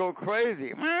Zapper will go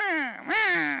crazy.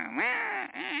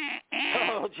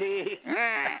 Oh, gee.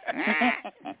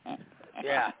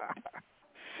 Yeah.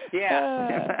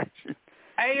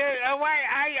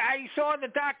 I saw the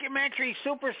documentary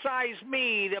Super Size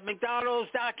Me, the McDonald's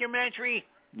documentary.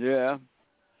 Yeah.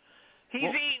 He's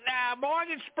eating,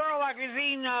 Morgan Spurlock is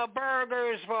eating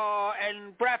burgers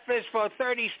and breakfast for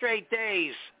 30 straight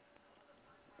days.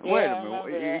 Wait a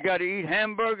minute. You got to eat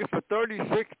hamburgers for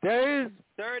 36 days?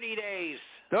 30 days.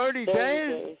 30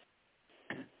 days?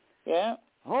 Yeah.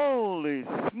 Holy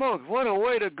smokes, what a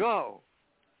way to go.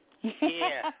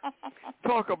 Yeah.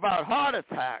 Talk about heart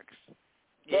attacks.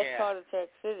 That's Heart Attack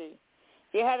City.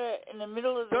 They had in the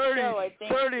middle of the show, I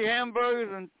think. 30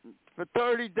 hamburgers for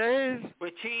 30 days?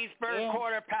 With cheeseburger,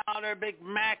 quarter pounder, Big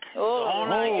Mac, all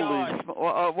 9 yards.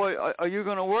 Wait, are you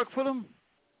going to work for them?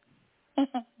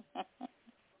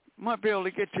 Might be able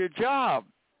to get you a job.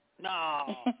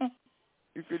 No.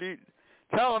 You could eat.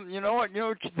 Tell them, you know what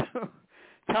you do?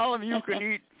 Tell them you can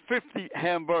eat 50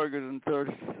 hamburgers in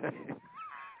 30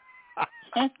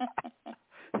 days.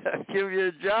 Give you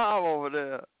a job over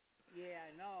there. Yeah,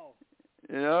 I know.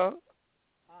 You know?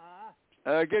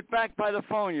 Uh-huh. Get back by the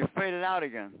phone. You faded out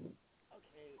again.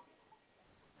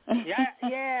 Okay.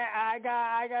 Yeah. I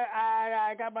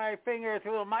got my finger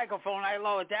through the microphone. I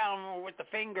lower it down with the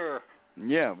finger.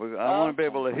 Yeah, but I want to be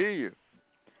able to hear you.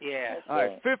 Yeah. All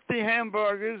right, 50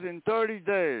 hamburgers in 30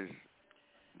 days.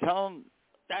 Tell them.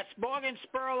 That's Morgan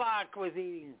Spurlock was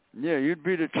eating. Yeah, you'd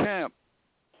be the champ.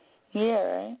 Yeah,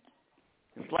 right.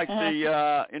 It's like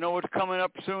the, you know what's coming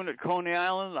up soon at Coney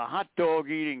Island? The hot dog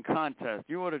eating contest.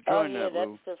 You ought to join that,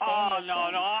 Lou. That's no.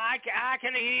 I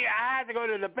can eat. I have to go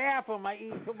to the bathroom. I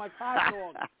eat too much hot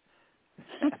dog.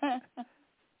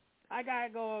 I got to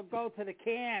go to the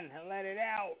can and let it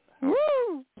out.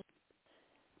 Woo!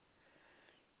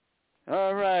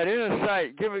 All right,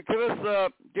 Innersight. Give us,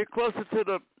 get closer to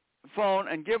the phone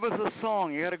and give us a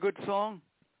song. You got a good song?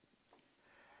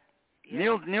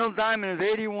 Yeah. Neil Diamond is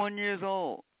 81 years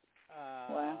old.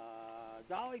 Wow.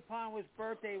 Dolly Parton's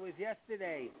birthday was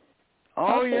yesterday.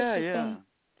 Oh, yeah.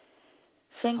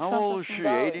 Sing How old is she,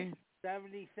 80?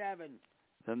 77.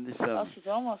 77. Oh, she's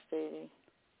almost 80.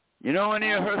 You know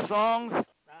any of her songs?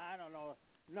 I don't know.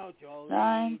 No, Jolie.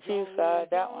 925,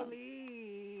 that one.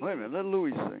 Wait a minute, let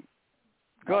Louis sing.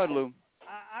 Go ahead, Lou.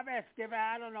 I'm asking,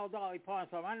 I don't know Dolly Parton,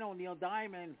 so I know Neil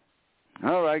Diamond.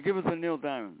 All right, give us a Neil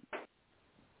Diamond.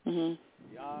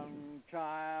 Mm-hmm. Young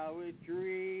child with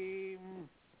dream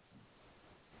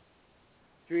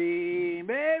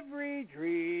every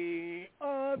dream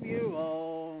of your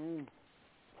own.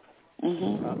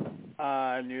 Mm-hmm.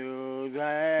 I knew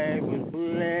that would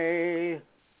play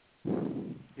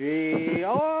the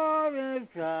orange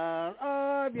child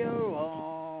of your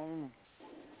own.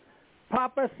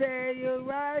 Papa said you're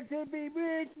right to be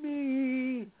with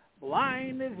me,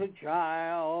 blind as a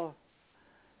child.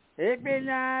 It's been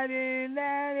night and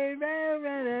that is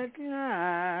very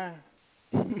night.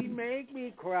 He make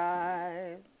me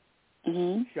cry.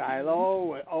 Mm-hmm. Shiloh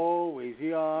was always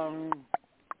young.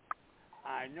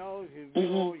 I know you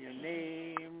know your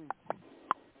name.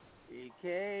 He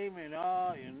came and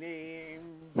all your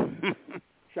name.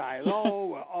 Shiloh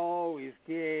will always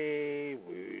came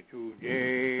with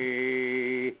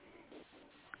today.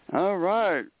 All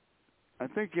right. I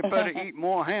think you better eat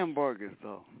more hamburgers,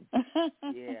 though.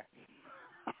 Yeah.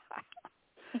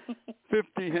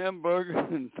 50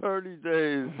 hamburgers in 30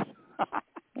 days.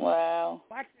 Wow.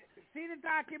 See the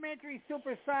documentary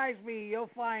Super Size Me. You'll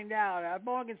find out.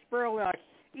 Morgan Spurlock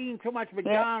eating too much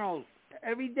McDonald's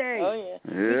every day. Oh, yeah.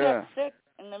 He got sick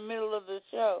in the middle of the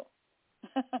show.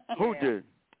 Who did?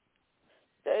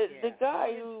 The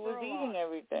guy who was eating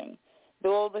everything.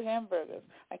 All the hamburgers.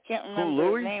 I can't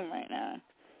remember his name right now.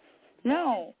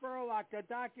 No. Spurlock, the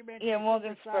documentary. Yeah,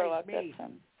 Morgan Spurlock, that's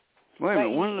him. Wait a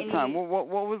minute, one at a time. What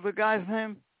was the guy's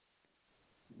name?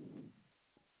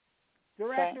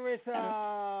 Director is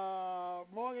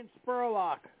Morgan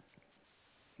Spurlock.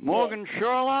 Morgan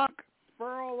Sherlock?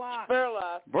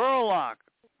 Spurlock.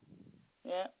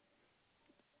 Yeah.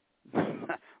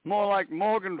 More like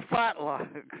Morgan Fatlock.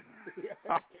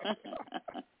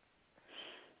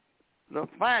 The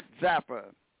Fat Zapper.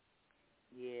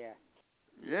 Yeah.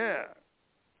 Yeah.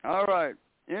 All right.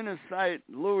 Innersight,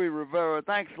 Louis Rivera.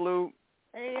 Thanks, Lou.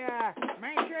 Hey,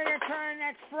 make sure you turn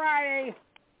next Friday.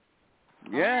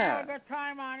 Yeah. Have a good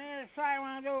time on Innersight.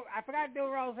 I forgot to do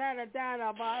Rosetta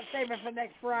Data, but I'll save it for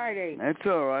next Friday. That's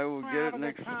all right. We'll get it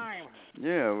next time.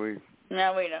 Yeah,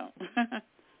 No, we don't.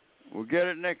 We'll get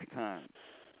it next time.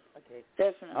 Okay,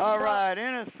 definitely. All right,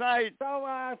 Innersight.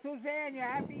 So, Suzanne, you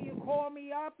happy you called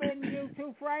me up, and you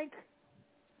too, Frank?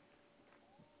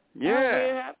 Yeah. Oh,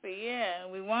 we're happy, yeah.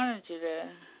 We wanted you to.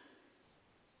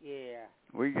 Yeah.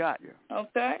 We got you.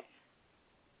 Okay.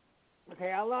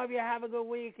 Okay, I love you. Have a good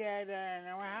weekend.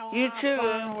 You too.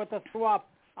 Fun with the swap.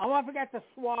 I won't forget the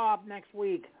swap next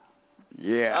week.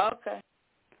 Yeah. Okay.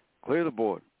 Clear the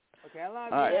board. Okay, I love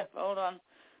you. Right. Yep, hold on.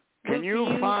 Can you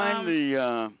find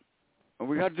the,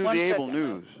 we got to do the Able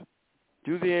News.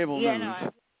 Do the Able News. Yeah,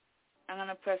 no, I'm going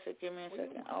to press it. Give me a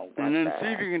second. Oh, and then see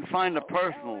if you can find the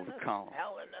personal column.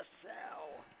 Hell in a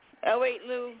cell. Oh, wait,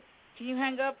 Lou. Can you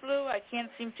hang up, Lou? I can't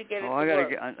seem to get it to I got to work.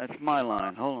 get, that's my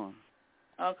line. Hold on.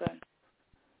 Okay.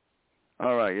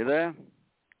 All right, you there?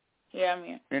 Yeah, I'm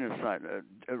here. Innersight.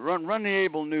 Run the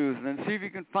Able News and then see if you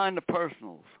can find the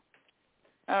personals.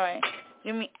 All right.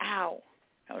 Give me, ow.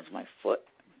 That was my foot.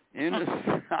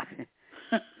 Innersight.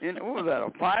 What was that, a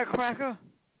firecracker?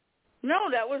 No,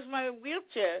 that was my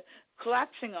wheelchair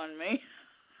collapsing on me.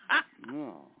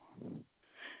 No.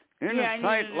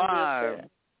 Innersight Live.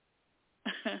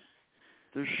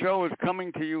 This show is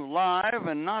coming to you live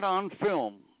and not on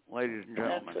film, ladies and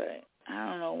gentlemen. That's right. I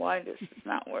don't know why this is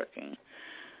not working.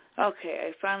 Okay,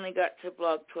 I finally got to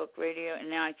Blog Talk Radio, and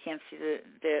now I can't see the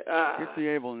Get the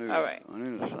Able News all right. on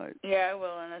Innersight. Yeah, I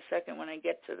will in a second when I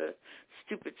get to the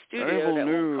stupid studio Able that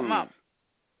News. won't come up.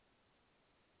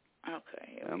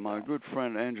 Okay, here And we my go. good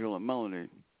friend Angela Melody.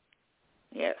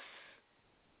 Yes.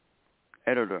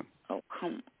 Editor. Oh,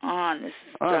 come on. This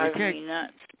is driving me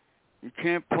nuts. You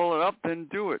can't pull it up, then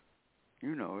do it.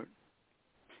 You know it.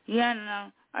 Yeah,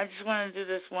 no. I just want to do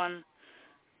this one.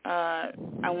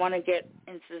 I want to get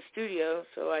into the studio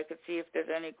so I could see if there's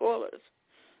any callers.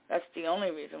 That's the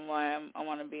only reason why I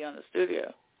want to be on the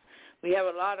studio. We have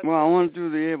a lot of... Well, I want to do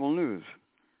the Able News.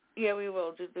 Yeah, we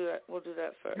will do that. We'll do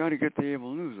that first. Got to get the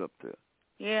Able News up there.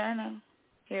 Yeah, I know.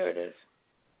 Here it is.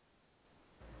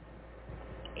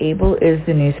 Able is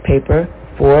the newspaper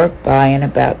for, by, and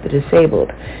about the disabled.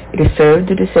 It has served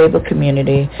the disabled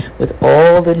community with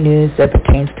all the news that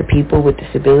pertains to people with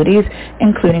disabilities,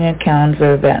 including accounts of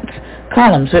events,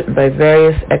 columns written by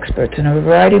various experts, and a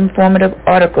variety of informative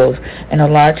articles in a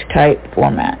large type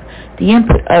format. The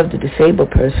input of the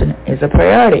disabled person is a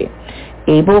priority.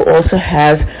 Able also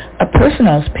has a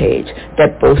personals page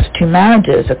that boasts 2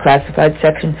 managers, a classified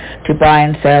section to buy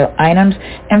and sell items,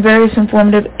 and various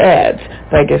informative ads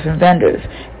by different vendors.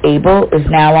 Able is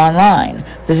now online.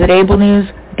 Visit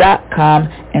ablenews.com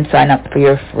and sign up for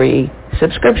your free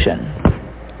subscription.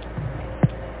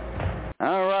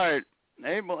 All right.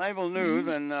 Able News,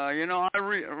 and, I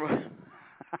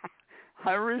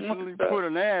recently put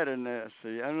an ad in there.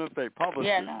 See, I don't know if they published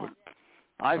it, but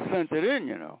I sent it in,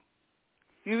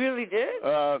 You really did?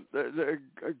 The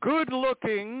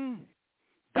good-looking,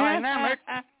 dynamic,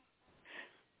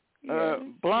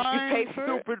 blind,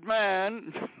 stupid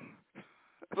man.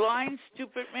 Blind,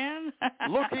 stupid man?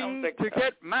 Looking to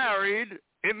get married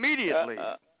immediately to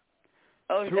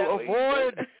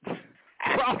avoid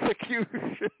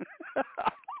prosecution.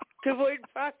 To avoid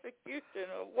prosecution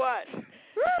or what?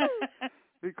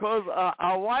 Because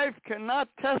a wife cannot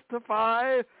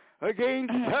testify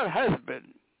against her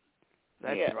husband.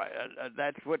 That's right.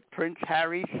 That's what Prince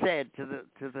Harry said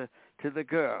to the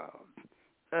girl.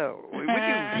 Oh, would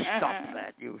you stop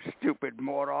that, you stupid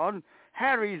moron?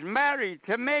 Harry's married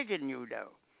to Meghan, you know.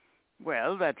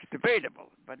 Well, that's debatable.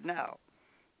 But now,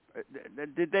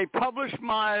 did they publish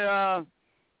my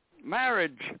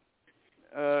marriage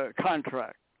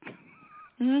contract?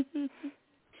 No.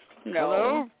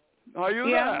 Hello? Are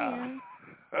you there?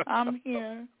 I'm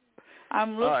here.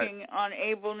 I'm looking on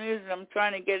Able News, and I'm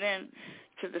trying to get in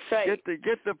to the site.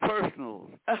 Get the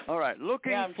personals. All right,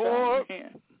 looking I'm for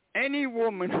any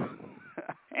woman.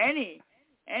 Any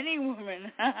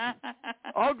woman.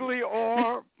 Ugly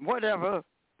or whatever.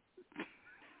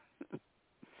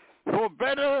 For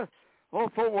better or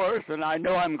for worse, and I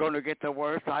know I'm going to get the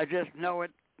worst. I just know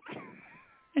it.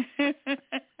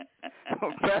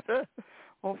 For better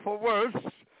or for worse,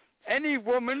 any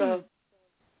woman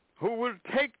who will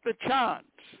take the chance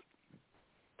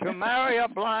to marry a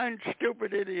blind,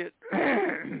 stupid idiot.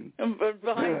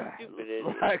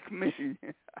 Like me.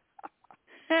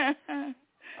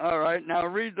 All right, now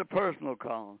read the personal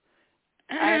column.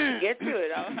 I have to get to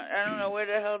it. I don't know where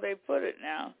the hell they put it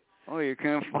now. Oh, you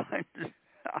can't find it?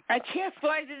 I can't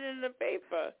find it in the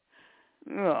paper.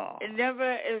 Oh. It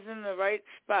never is in the right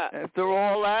spot. After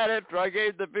all that, after I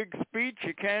gave the big speech,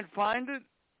 you can't find it?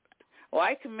 Well,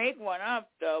 I can make one up,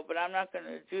 though, but I'm not going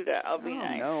to do that. I'll be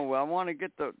nice. No, I want to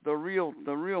get the real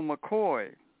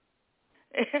McCoy.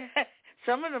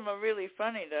 Some of them are really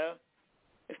funny, though.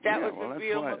 If that was the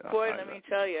real McCoy, let me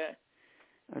tell you.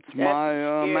 That's my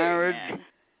scary, marriage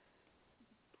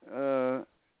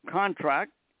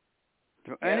contract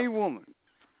to any woman.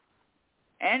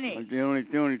 Any. Like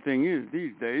the only thing is,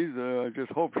 these days, I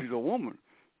just hope she's a woman.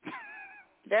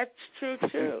 That's true,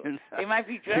 too. They might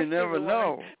be dressed You never as a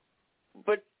know. woman,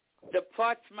 but the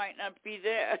parts might not be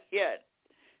there yet.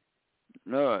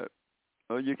 No.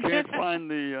 Oh, you can't find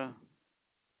the...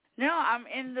 No, I'm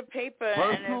in the paper,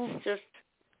 personal? and it's just...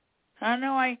 I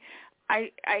know I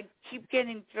keep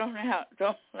getting thrown out.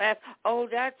 Don't laugh. Oh,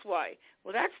 that's why.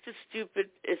 Well, that's the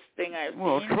stupidest thing I've seen.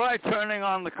 Well, try turning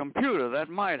on the computer. That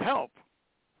might help.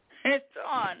 It's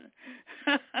on.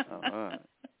 Right.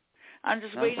 I'm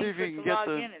just now waiting for it to log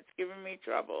in. It's giving me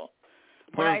trouble.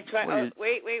 When I try,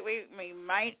 wait.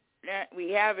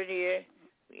 We have it here.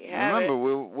 We have Remember,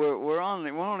 it. we're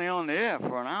only on the air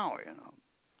for an hour, you know.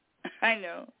 I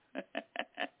know.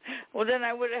 Well, then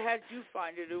I would have had you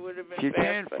find it. It would have been If you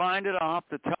faster. can't find it, I'll have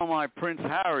to tell my Prince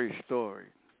Harry story.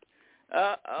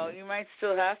 Uh-oh, you might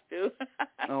still have to.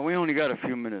 Oh, we only got a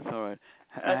few minutes, all right.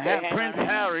 Okay, Prince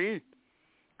Harry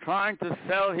trying to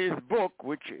sell his book,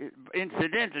 which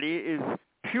incidentally is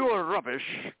pure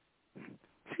rubbish.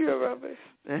 Pure rubbish.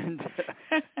 And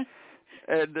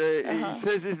he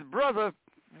says his brother,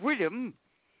 William,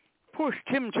 pushed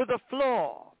him to the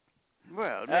floor.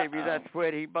 Well, maybe that's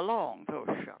where he belongs. Oh,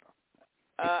 shut up.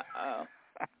 Uh-oh.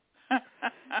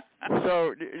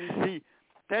 So, you see,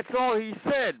 that's all he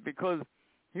said, because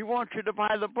he wants you to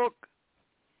buy the book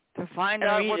to find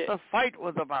out what the fight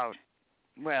was about.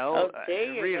 Well,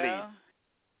 really, go.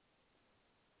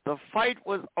 The fight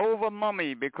was over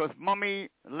Mummy, because Mummy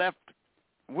left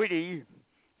Whitty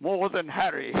more than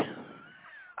Harry.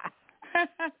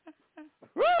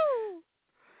 Woo!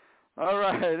 All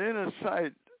right,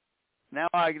 Innersight. Now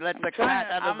I let the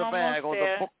cat out of the bag, or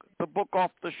the book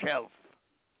off the shelf.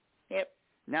 Yep.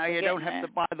 Now you don't have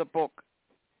to buy the book.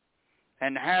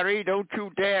 And Harry, don't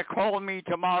you dare call me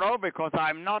tomorrow, because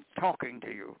I'm not talking to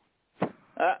you.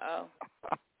 Uh-oh.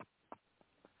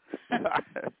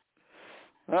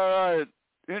 All right,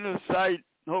 Innersight.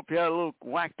 Hope you had a little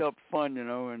whacked up fun, you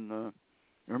know. And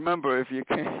remember, if you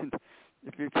can't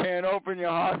open your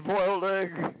hard-boiled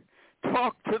egg,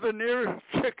 talk to the nearest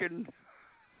chicken.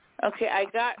 Okay, I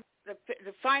got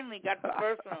finally got the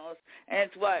personals, and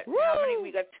it's what? Woo! How many?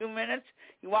 We got 2 minutes.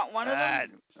 You want one of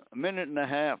them? A minute and a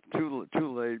half. Too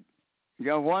late. You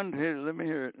got one? Here, let me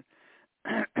hear it.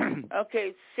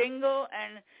 Okay, single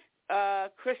and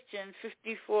Christian,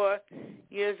 54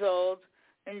 years old,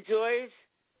 enjoys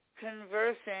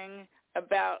conversing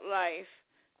about life.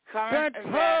 Current That's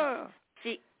events. her.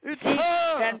 It's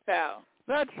her. Pen pal.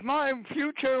 That's my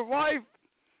future wife.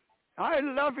 I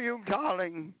love you,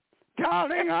 darling.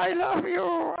 Darling, I love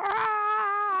you.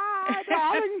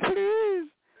 Darling, please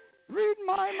read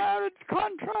my marriage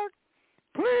contract.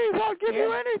 Please, I'll give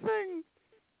you anything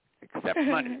except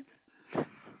money.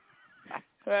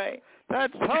 Right.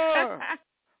 That's her.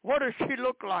 What does she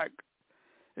look like?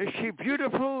 Is she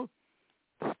beautiful,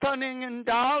 stunning, and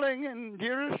darling, and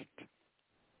dearest?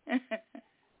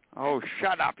 Oh,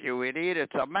 shut up, you idiot.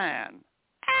 It's a man.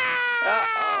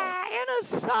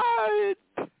 Innersight.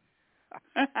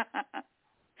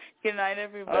 Good night,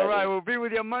 everybody. All right, we'll be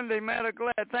with you Monday, man. I'm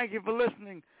glad. Thank you for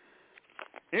listening.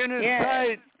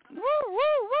 Innersight. Woo,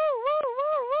 woo, woo, woo,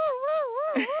 woo,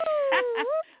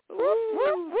 woo, woo,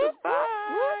 woo, woo.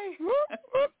 Goodbye.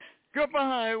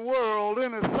 Goodbye, world.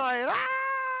 Innersight.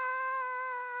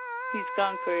 He's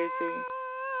gone crazy. You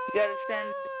got to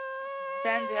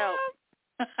send help.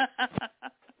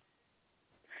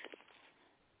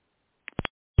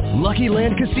 Lucky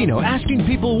Land Casino, asking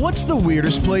people, what's the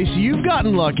weirdest place you've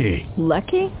gotten lucky?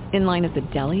 Lucky? In line at the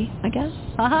deli, I guess?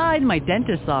 Aha, in my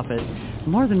dentist's office.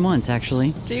 More than once,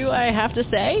 actually. Do I have to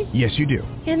say? Yes, you do.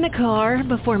 In the car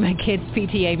before my kids'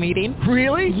 PTA meeting.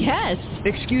 Really? Yes.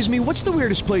 Excuse me, what's the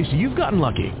weirdest place you've gotten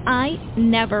lucky? I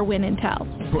never win and tell.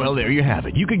 Well, there you have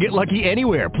it. You can get lucky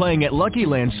anywhere, playing at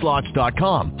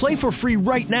LuckyLandSlots.com. Play for free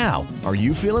right now. Are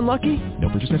you feeling lucky? No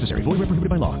purchase necessary. Void where prohibited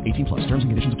by law. 18+. Terms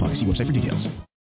and conditions apply. See website for details.